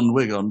a blonde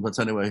wig on. But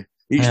anyway,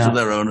 each to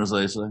their own, as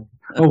they say.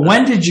 Well,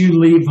 when did you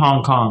leave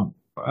Hong Kong?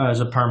 as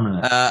a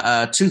permanent?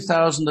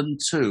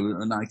 2002,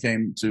 and I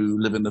came to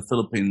live in the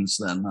Philippines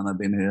then, and I've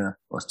been here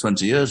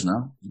 20 years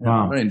now.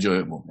 Wow. Very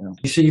enjoyable.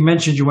 Yeah. So you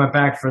mentioned you went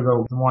back for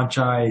the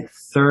Wanchai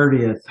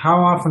 30th. How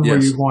often were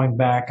Yes. you going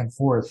back and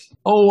forth?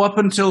 Oh, up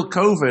until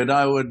COVID,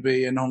 I would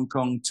be in Hong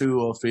Kong 2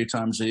 or 3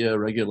 times a year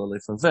regularly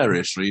for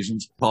various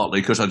reasons.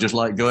 Partly because I just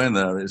like going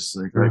there. It's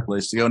a great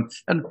place to go.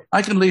 And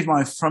I can leave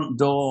my front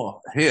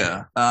door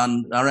here,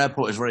 and our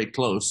airport is very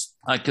close.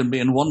 I can be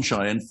in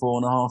Wanchai in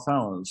 4.5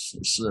 hours.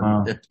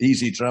 It's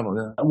easy travel,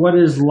 yeah. What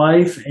is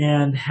life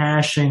and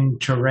hashing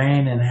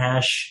terrain and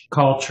hash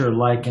culture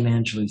like in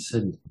Angeles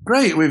City?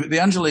 Great. The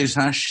Angeles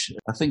hash,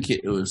 I think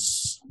it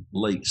was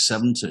late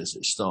 70s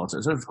it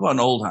started. So it's quite an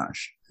old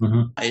hash.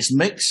 Mm-hmm. It's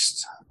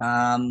mixed,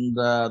 and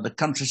the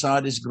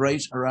countryside is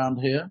great around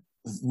here.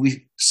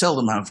 We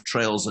seldom have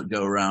trails that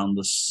go around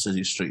the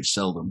city streets,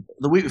 seldom.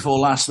 The week before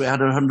last, we had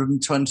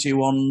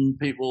 121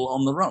 people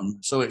on the run.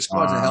 So it's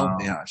quite a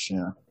healthy hash,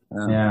 yeah.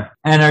 Yeah.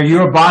 And are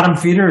you a bottom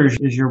feeder, or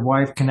is your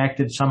wife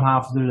connected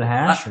somehow through the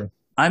hash?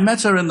 I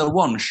met her in the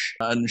Wunsch,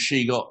 and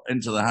she got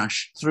into the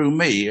hash through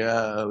me.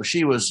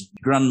 She was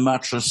Grand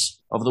Mattress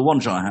of the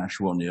Wanchai hash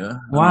one year.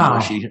 Wow.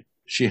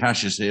 She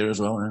hashes here as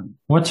well. Yeah.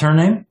 What's her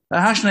name?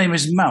 Her hash name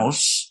is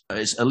Mouse.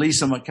 It's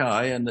Elisa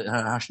Mackay, and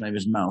her hash name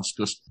is Mouse,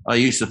 because I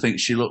used to think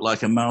she looked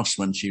like a mouse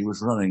when she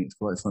was running. It's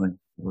quite funny.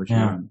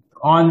 Yeah.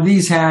 On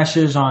these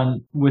hashes,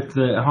 with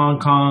the Hong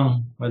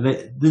Kong,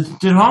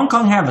 did Hong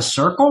Kong have a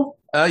circle?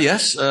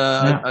 Yes.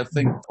 Yeah. I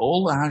think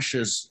all the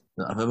hashes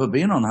that I've ever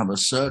been on have a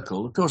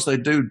circle. Of course, they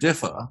do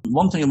differ.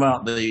 One thing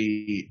about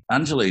the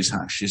Angeles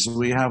hash is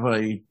we have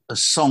a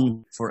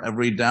song for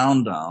every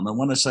down. And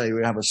when I say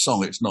we have a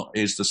song, it's not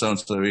 "Is the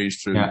so-and-so is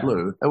true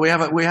blue." We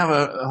have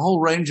a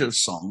whole range of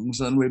songs,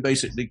 and we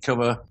basically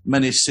cover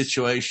many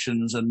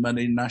situations and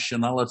many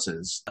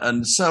nationalities.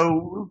 And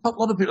so a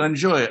lot of people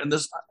enjoy it. And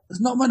there's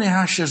not many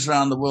hashes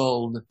around the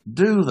world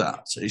do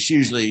that. It's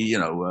usually,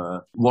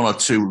 1 or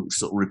 2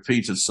 sort of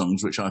repeated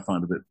songs, which I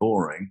find a bit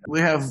boring. We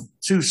have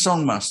 2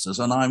 songmasters,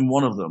 and I'm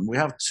one of them. We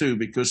have 2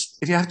 because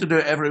if you have to do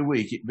it every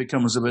week, it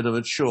becomes a bit of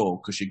a chore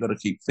because you've got to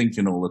keep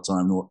thinking all the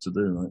time what to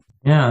do. Right?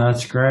 Yeah,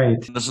 that's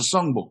great. There's a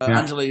songbook.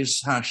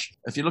 Angeles hash.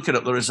 If you look it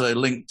up, there is a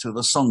link to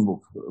the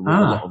songbook with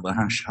a lot of the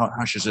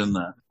hashes in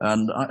there.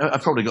 And I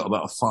probably got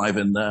about 5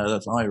 in there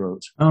that I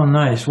wrote. Oh,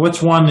 nice.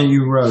 What's one that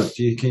you wrote?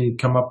 Can you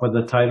come up with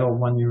the title of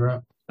one you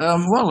wrote?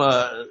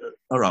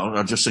 All right,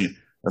 I'll just sing it.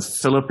 A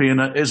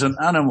Filipina is an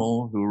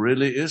animal who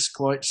really is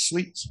quite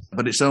sweet,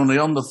 but it's only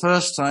on the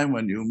first time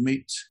when you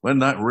meet. When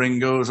that ring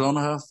goes on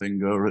her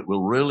finger, it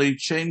will really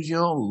change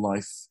your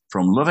life.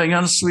 From loving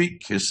and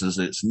sweet kisses,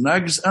 it's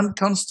nags and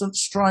constant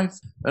strife.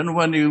 And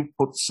when you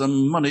put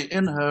some money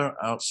in her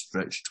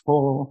outstretched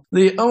paw,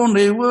 the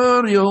only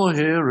word you'll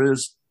hear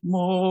is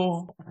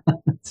more.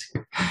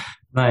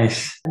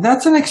 Nice.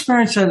 That's an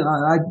experience that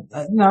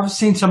I've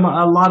seen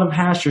a lot of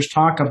hashers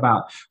talk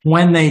about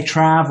when they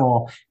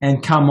travel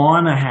and come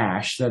on a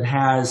hash that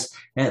has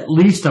at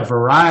least a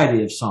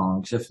variety of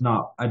songs, if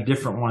not a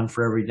different one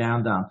for every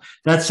down.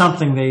 That's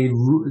something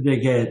they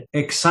get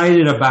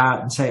excited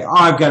about and say, "Oh,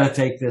 I've got to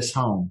take this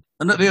home."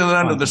 And at the other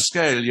end of the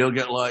scale, you'll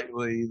get like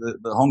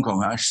the Hong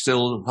Kong hash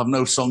still have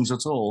no songs at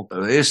all.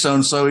 Here's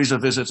so-and-so, he's a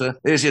visitor.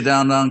 Here's your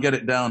down, get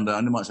it down.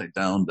 You might say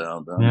down.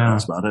 Yeah.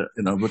 That's about it,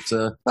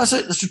 but that's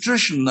it. It's a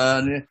tradition.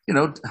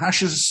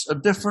 Hashes are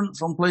different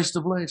from place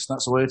to place.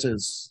 That's the way it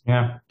is.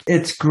 Yeah.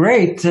 It's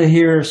great to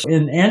hear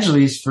in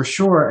Angeles for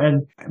sure.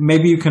 And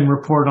maybe you can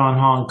report on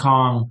Hong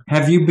Kong.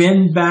 Have you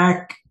been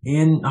back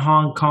in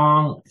Hong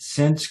Kong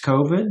since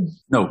COVID?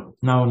 No.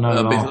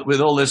 With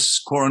all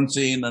this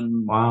quarantine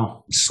and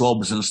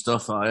swabs and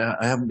stuff, I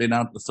haven't been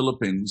out to the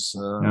Philippines.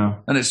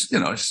 And it's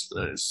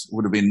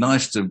would have been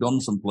nice to have gone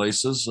some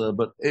places,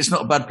 but it's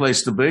not a bad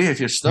place to be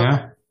if you're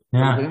stuck.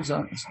 Yeah.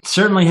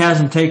 Certainly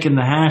hasn't taken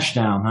the hash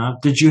down, huh?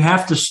 Did you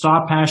have to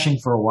stop hashing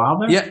for a while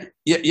there?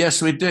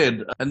 Yes, we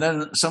did. And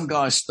then some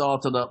guy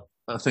started up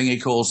a thing he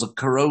calls the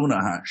Corona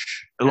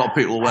hash. A lot of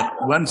people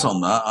went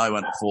on that. I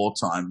went 4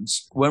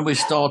 times. When we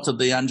started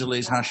the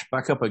Angeles hash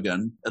back up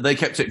again, they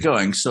kept it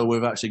going. So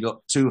we've actually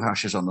got 2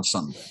 hashes on a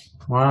Sunday.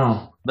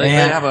 Wow. They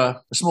have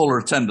a smaller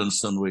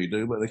attendance than we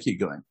do, but they keep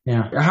going.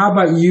 Yeah. How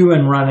about you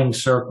in running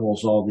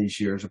circles all these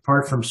years?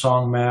 Apart from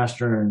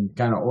Songmaster and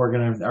kind of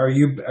organizing, are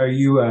you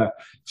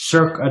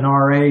an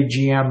RA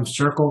GM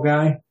circle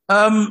guy?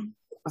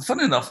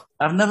 Funny enough,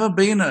 I've never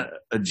been a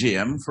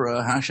GM for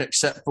a hash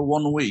except for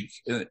 1 week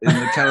in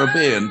the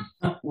Caribbean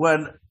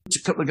when a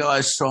couple of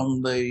guys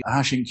from the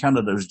hash in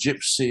Canada,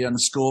 Gypsy and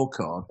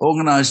Scorecard,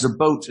 organized a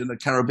boat in the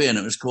Caribbean.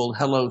 It was called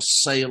Hello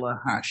Sailor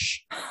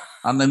Hash.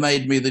 And they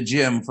made me the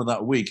GM for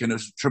that week, and it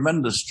was a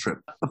tremendous trip.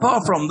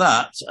 Apart from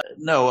that,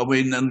 no, I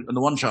mean, in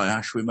the Wanchai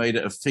hash, we made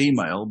it a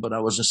female, but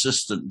I was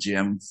assistant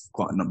GM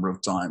quite a number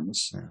of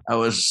times. Yeah. I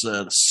was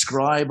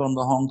scribe on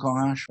the Hong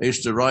Kong hash. I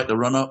used to write the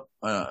run-up,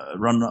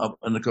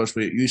 and of course,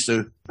 we used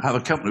to have a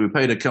company. We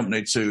paid a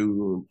company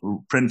to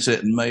print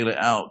it and mail it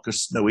out,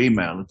 because no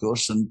email, of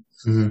course, and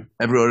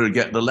everybody would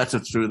get the letter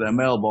through their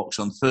mailbox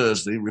on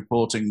Thursday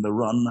reporting the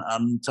run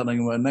and telling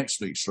them about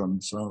next week's run.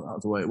 So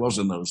that's the way it was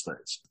in those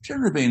days.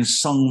 Generally been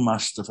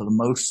songmaster for the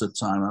most of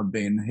the time I've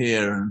been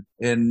here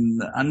in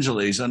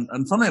Angeles. And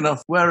funny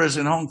enough, whereas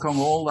in Hong Kong,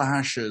 all the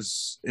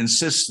hashers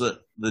insist that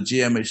the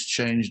GM is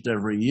changed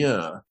every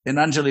year. In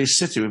Angeles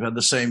City, we've had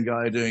the same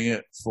guy doing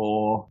it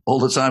for all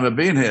the time I've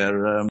been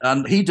here.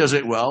 And he does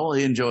it well.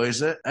 He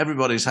enjoys it.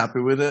 Everybody's happy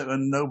with it.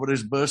 And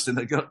nobody's bursting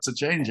the gut to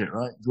change it,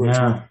 right?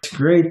 Yeah, it's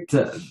great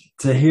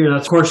to hear.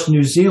 Of course,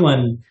 New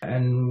Zealand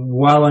and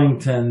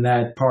Wellington,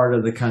 that part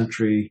of the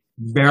country,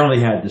 barely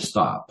had to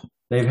stop.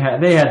 They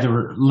had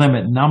to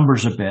limit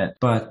numbers a bit,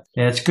 but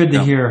yeah, it's good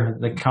to hear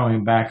the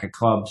coming back of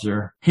clubs.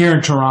 Or here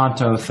in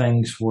Toronto,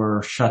 things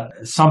were shut,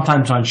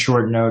 sometimes on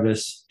short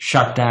notice,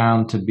 shut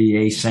down to be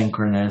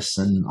asynchronous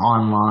and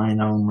online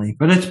only.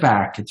 But it's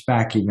back. It's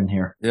back even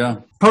here. Yeah.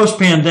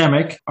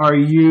 Post-pandemic, are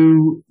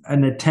you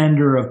an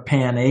attender of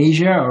Pan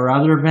Asia or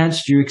other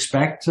events? Do you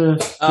expect to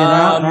get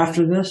out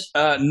after this?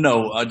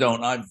 No, I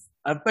don't.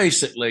 I've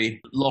basically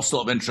lost a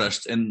lot of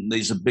interest in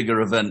these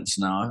bigger events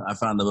now. I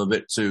found them a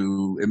bit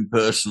too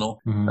impersonal.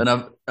 And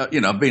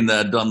I've been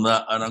there, done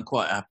that, and I'm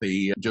quite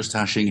happy just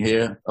hashing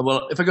here.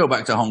 Well, if I go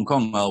back to Hong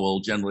Kong, I will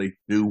generally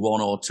do one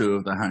or two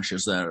of the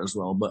hashes there as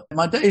well. But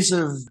my days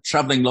of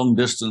traveling long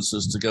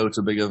distances to go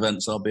to big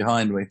events are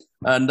behind me.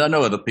 And I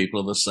know other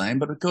people are the same,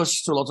 but of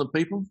course, to a lot of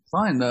people,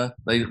 fine.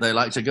 They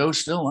like to go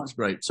still. That's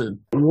great too.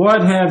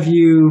 What have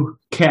you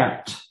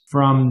kept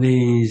from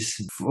these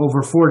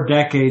over 4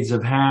 decades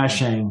of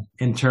hashing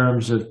in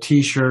terms of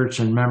T-shirts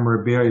and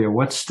memorabilia?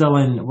 What's still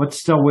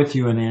with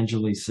you in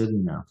Angeles City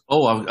now?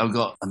 Oh, I've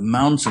got a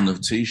mountain of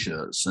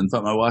T-shirts. In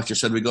fact, my wife just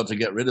said we got to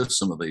get rid of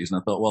some of these,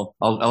 and I thought, well,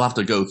 I'll have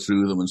to go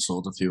through them and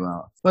sort a few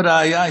out. But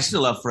I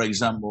still have, for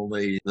example,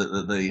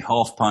 the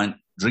half pint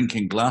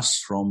drinking glass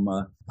from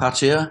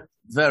Pattaya.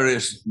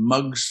 Various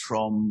mugs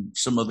from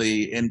some of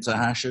the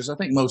inter-hashers. I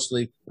think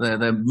mostly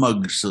they're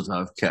mugs that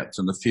I've kept,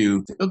 and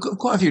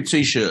quite a few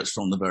T-shirts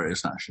from the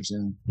various hashers.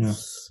 Yeah.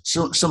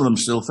 So some of them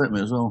still fit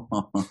me as well.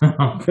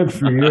 Good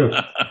for you.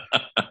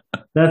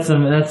 That's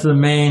the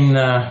main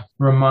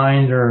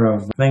reminder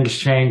of things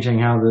changing,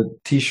 how the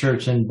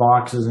T-shirts in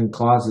boxes and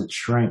closets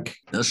shrink.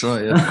 That's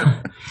right,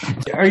 yeah.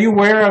 Are you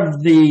aware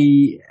of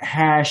the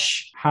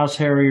House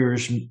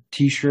Harriers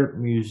T-shirt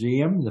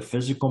museum, the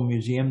physical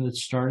museum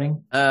that's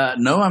starting?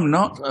 No, I'm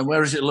not.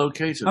 Where is it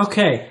located?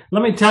 Okay,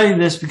 let me tell you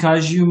this,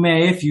 because you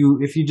may, if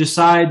you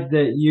decide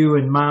that you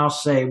and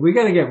Miles say, we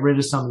got to get rid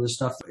of some of this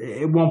stuff,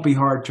 it won't be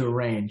hard to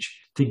arrange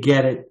to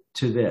get it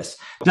to this.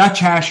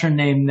 Dutch hasher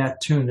named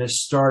Neptunus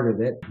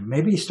started it.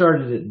 Maybe he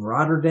started it in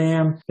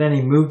Rotterdam. Then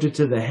he moved it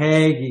to The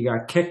Hague. He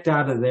got kicked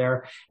out of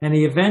there. And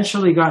he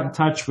eventually got in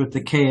touch with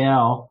the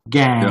KL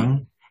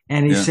gang. Yeah.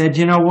 And he said,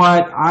 you know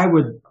what? I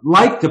would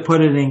like to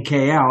put it in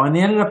KL. And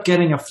he ended up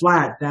getting a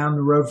flat down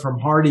the road from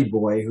Hardy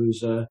Boy,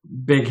 who's a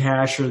big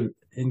hasher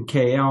in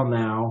KL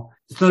now.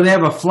 So they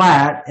have a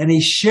flat, and he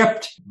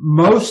shipped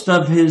most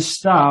of his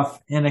stuff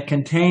in a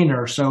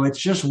container. So it's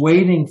just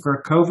waiting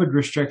for COVID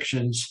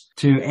restrictions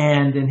to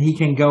end, and he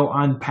can go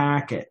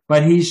unpack it.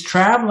 But he's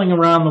traveling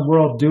around the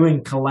world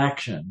doing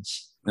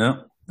collections. Yeah.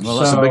 Well,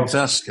 that's a big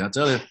task, I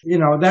tell you. You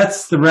know,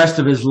 that's the rest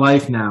of his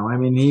life now. I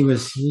mean,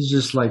 he's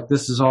just like,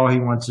 this is all he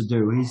wants to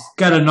do. He's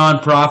got a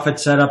nonprofit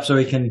set up so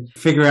he can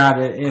figure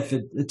out if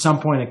at some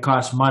point it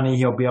costs money,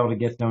 he'll be able to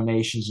get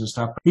donations and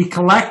stuff. He's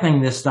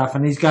collecting this stuff,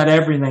 and he's got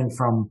everything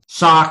from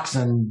socks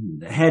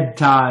and head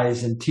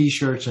ties and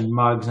T-shirts and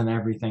mugs and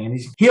everything. And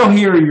he'll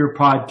hear your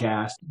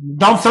podcast.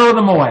 Don't throw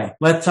them away.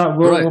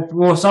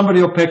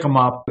 Somebody will pick them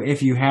up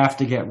if you have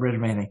to get rid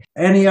of anything.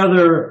 Any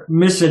other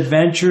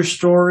misadventure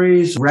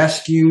stories,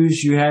 rescue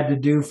you had to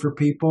do for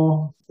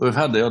people? We've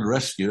had the odd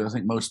rescue. I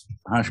think most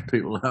hash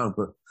people have,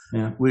 but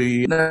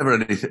we never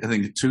had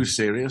anything too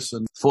serious.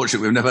 And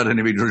fortunately, we've never had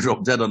anybody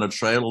drop dead on a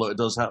trail, although it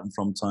does happen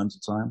from time to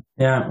time.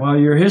 Yeah, well,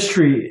 your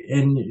history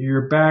and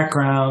your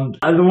background,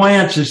 the way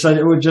I just said,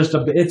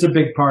 it's a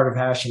big part of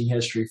hashing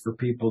history for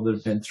people that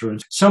have been through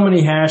it. So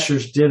many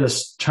hashers did a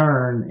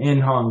turn in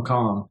Hong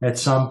Kong at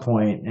some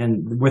point,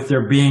 and with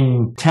there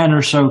being 10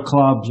 or so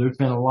clubs, there's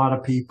been a lot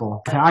of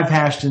people. I've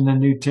hashed in the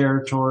New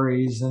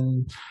Territories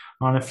and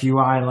on a few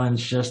islands,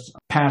 just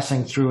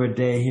passing through a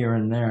day here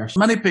and there.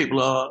 Many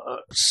people are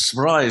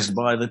surprised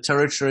by the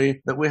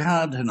territory that we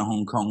had in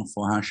Hong Kong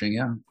for hashing,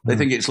 yeah. They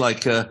think it's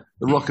like the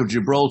Rock of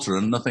Gibraltar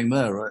and nothing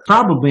there, right?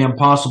 Probably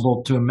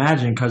impossible to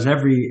imagine, because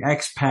every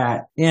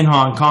expat in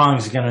Hong Kong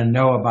is going to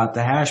know about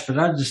the hash, but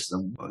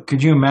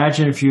could you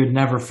imagine if you had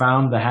never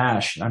found the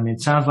hash? I mean,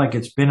 it sounds like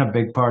it's been a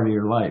big part of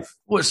your life.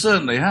 Well, it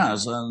certainly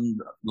has, and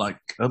like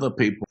other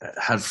people,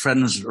 had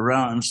friends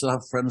around and still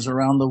have friends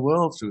around the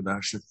world through the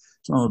hash.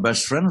 Some of the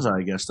best friends,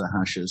 I guess, the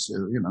hashers.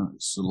 You know,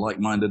 it's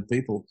like-minded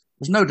people.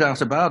 There's no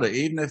doubt about it.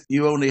 Even if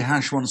you only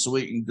hash once a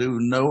week and do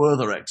no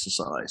other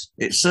exercise,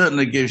 it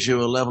certainly gives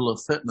you a level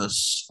of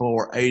fitness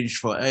for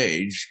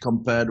age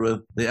compared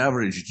with the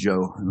average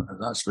Joe.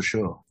 That's for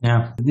sure.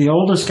 Yeah. The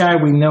oldest guy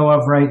we know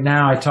of right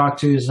now I talked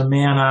to is a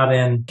man out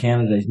in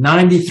Canada. He's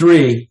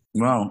 93.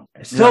 Wow.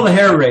 Still the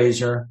hair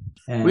raiser.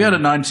 And we had a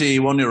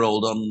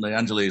 91-year-old on the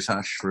Angeles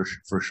hash for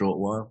a short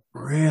while.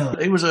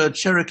 Really? He was a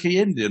Cherokee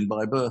Indian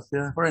by birth,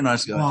 yeah. Very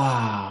nice guy.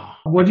 Wow.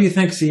 What do you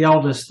think's the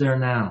eldest there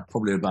now?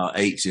 Probably about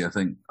 80, I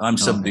think. I'm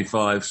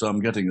 75, so I'm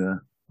getting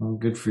there. Well,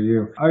 good for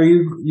you.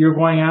 You're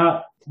going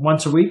out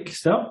once a week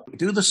still? We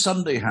do the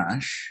Sunday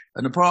hash,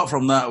 and apart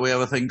from that, we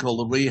have a thing called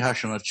the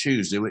rehash on a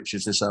Tuesday, which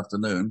is this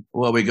afternoon,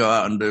 where we go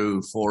out and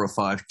do 4 or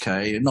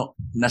 5K, not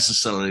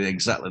necessarily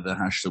exactly the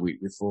hash the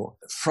week before.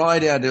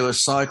 Friday, I do a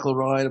cycle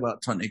ride,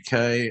 about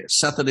 20K.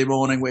 Saturday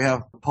morning, we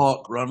have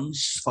park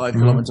runs,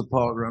 5-kilometer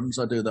park runs.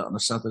 I do that on a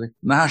Saturday.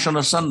 And the hash on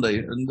a Sunday,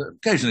 and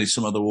occasionally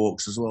some other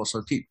walks as well, so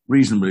I keep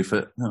reasonably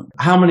fit. Yeah.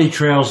 How many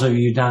trails have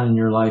you done in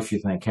your life, you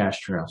think,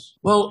 hash trails?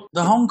 Well,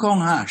 the Hong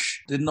Kong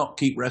hash did not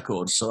keep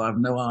records, so I've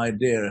no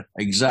idea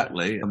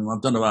exactly.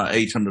 I've done about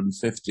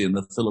 850 in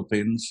the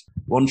Philippines.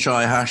 Wan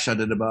Chai hash, I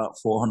did about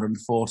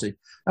 440.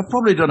 I've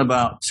probably done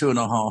about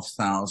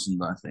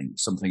 2,500, I think,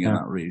 something in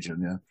that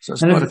region, yeah. So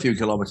it's quite a few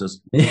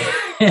kilometers.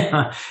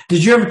 Yeah.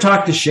 Did you ever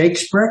talk to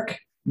Shakespeare?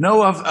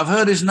 No, I've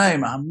heard his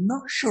name. I'm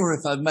not sure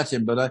if I've met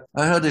him, but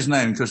I heard his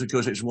name because, of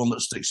course, it's one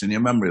that sticks in your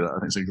memory. That I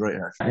think is a great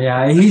hash.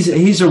 Yeah,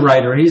 he's a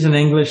writer. He's an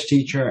English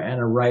teacher and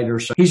a writer.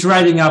 So he's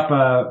writing up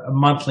a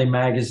monthly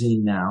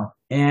magazine now,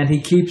 and he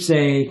keeps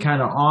a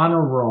kind of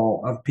honor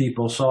roll of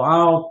people. So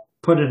I'll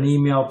put an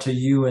email to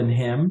you and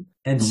him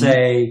and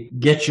say,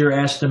 get your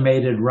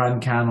estimated run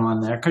count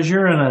on there. Cause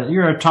you're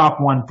a top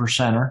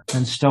 1%er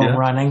and still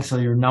running. So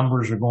your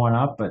numbers are going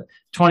up, but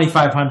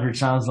 2,500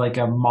 sounds like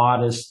a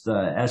modest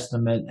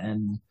estimate,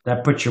 and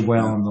that puts you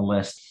well on the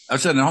list. I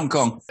said in Hong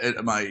Kong, in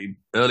my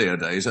earlier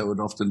days, I would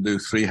often do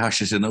 3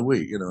 hashes in a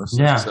week, So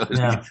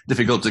it's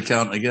difficult to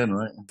count again,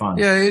 right? Fun.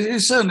 Yeah,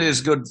 it certainly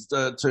is good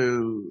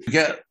to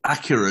get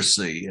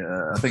accuracy.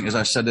 I think, as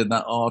I said in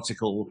that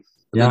article,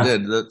 I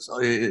did,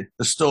 that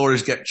the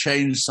stories get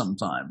changed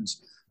sometimes.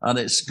 And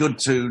it's good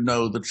to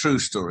know the true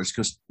stories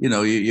because,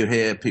 you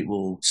hear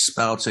people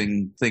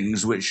spouting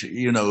things which,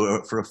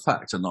 for a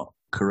fact are not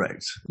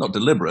correct, not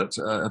deliberate.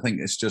 I think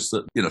it's just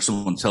that,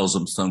 someone tells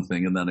them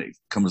something and then it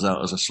comes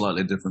out as a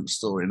slightly different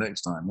story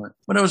next time, right?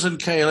 When I was in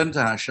KL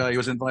Interhash, I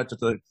was invited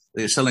to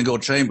the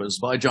Selangor Chambers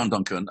by John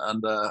Duncan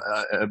and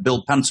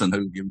Bill Panton,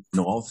 who you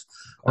know of,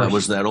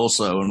 was there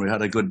also. And we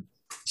had a good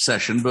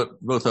session,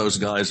 but both those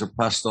guys have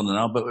passed on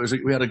now. But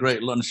we had a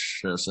great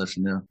lunch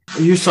session. Yeah,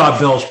 you saw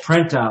Bill's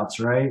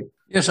printouts, right?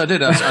 Yes, I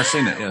did. I've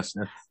seen it. Yes,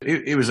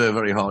 he was a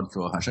very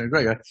hardcore hash. A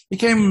great guy. He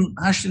came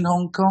hashed in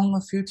Hong Kong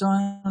a few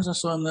times. I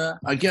saw him there.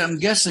 I'm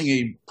guessing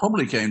he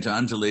probably came to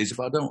Angeles,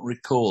 but I don't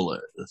recall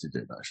it that he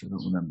did. Actually, I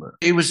don't remember.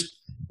 He was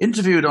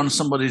interviewed on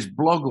somebody's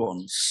blog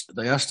once.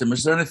 They asked him,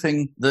 "Is there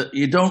anything that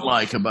you don't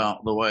like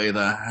about the way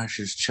the hash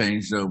has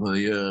changed over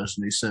the years?"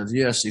 And he said,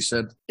 "Yes." He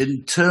said,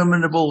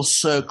 "Interminable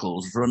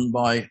circles run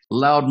by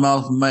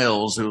loudmouth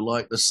males who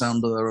like the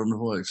sound of their own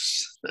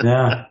voice."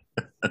 Yeah.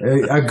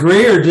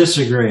 Agree or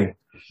disagree?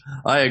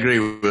 I agree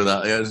with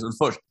that. Yes,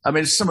 unfortunately, I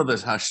mean, some of the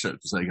hash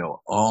circles, they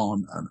go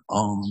on and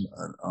on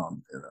and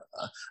on.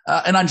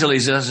 In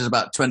Angeles, this is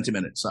about 20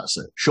 minutes. That's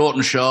it. Short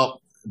and sharp,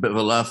 a bit of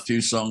a laugh,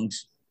 few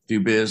songs, few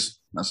beers.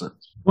 That's it.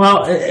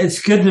 Well,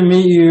 it's good to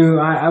meet you.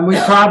 We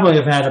probably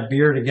have had a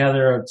beer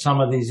together at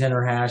some of these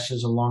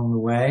interhashes along the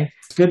way.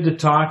 It's good to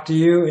talk to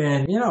you.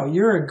 And,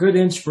 you're a good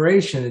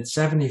inspiration at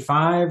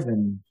 75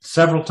 and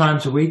several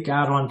times a week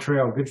out on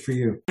trail. Good for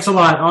you. Thanks a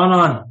lot.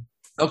 On.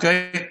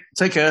 Okay.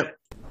 Take care.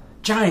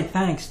 Giant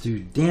thanks to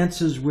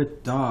Dances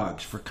with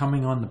Dogs for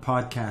coming on the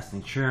podcast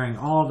and sharing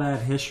all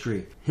that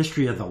history.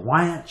 History of the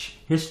Wanch,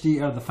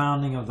 history of the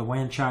founding of the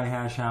Wan Chai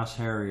Hash House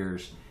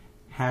Harriers,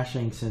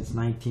 hashing since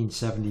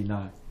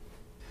 1979.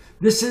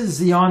 This is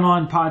the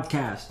On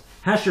podcast.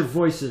 Hasher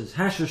voices,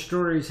 hasher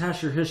stories,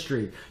 hasher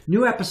history.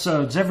 New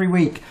episodes every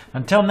week.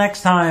 Until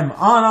next time,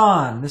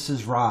 on. This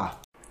is Ra.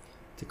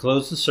 To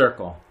close the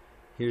circle,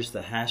 here's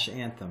the hash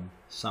anthem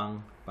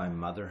sung by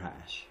Mother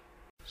Hash.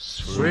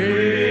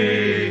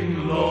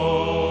 Swing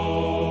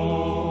low,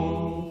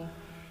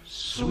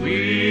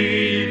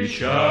 sweet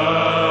chariot,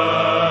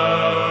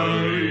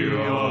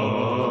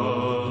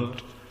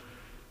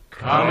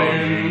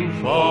 coming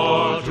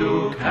forth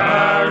to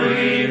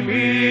carry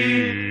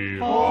me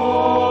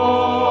home.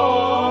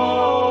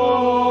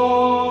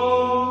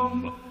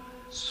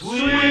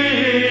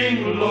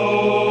 Swing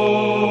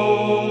low,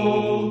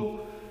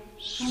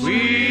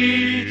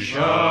 sweet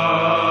chariot,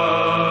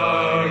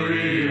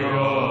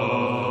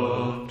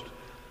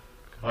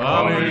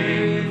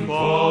 coming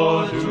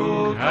forth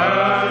to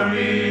carry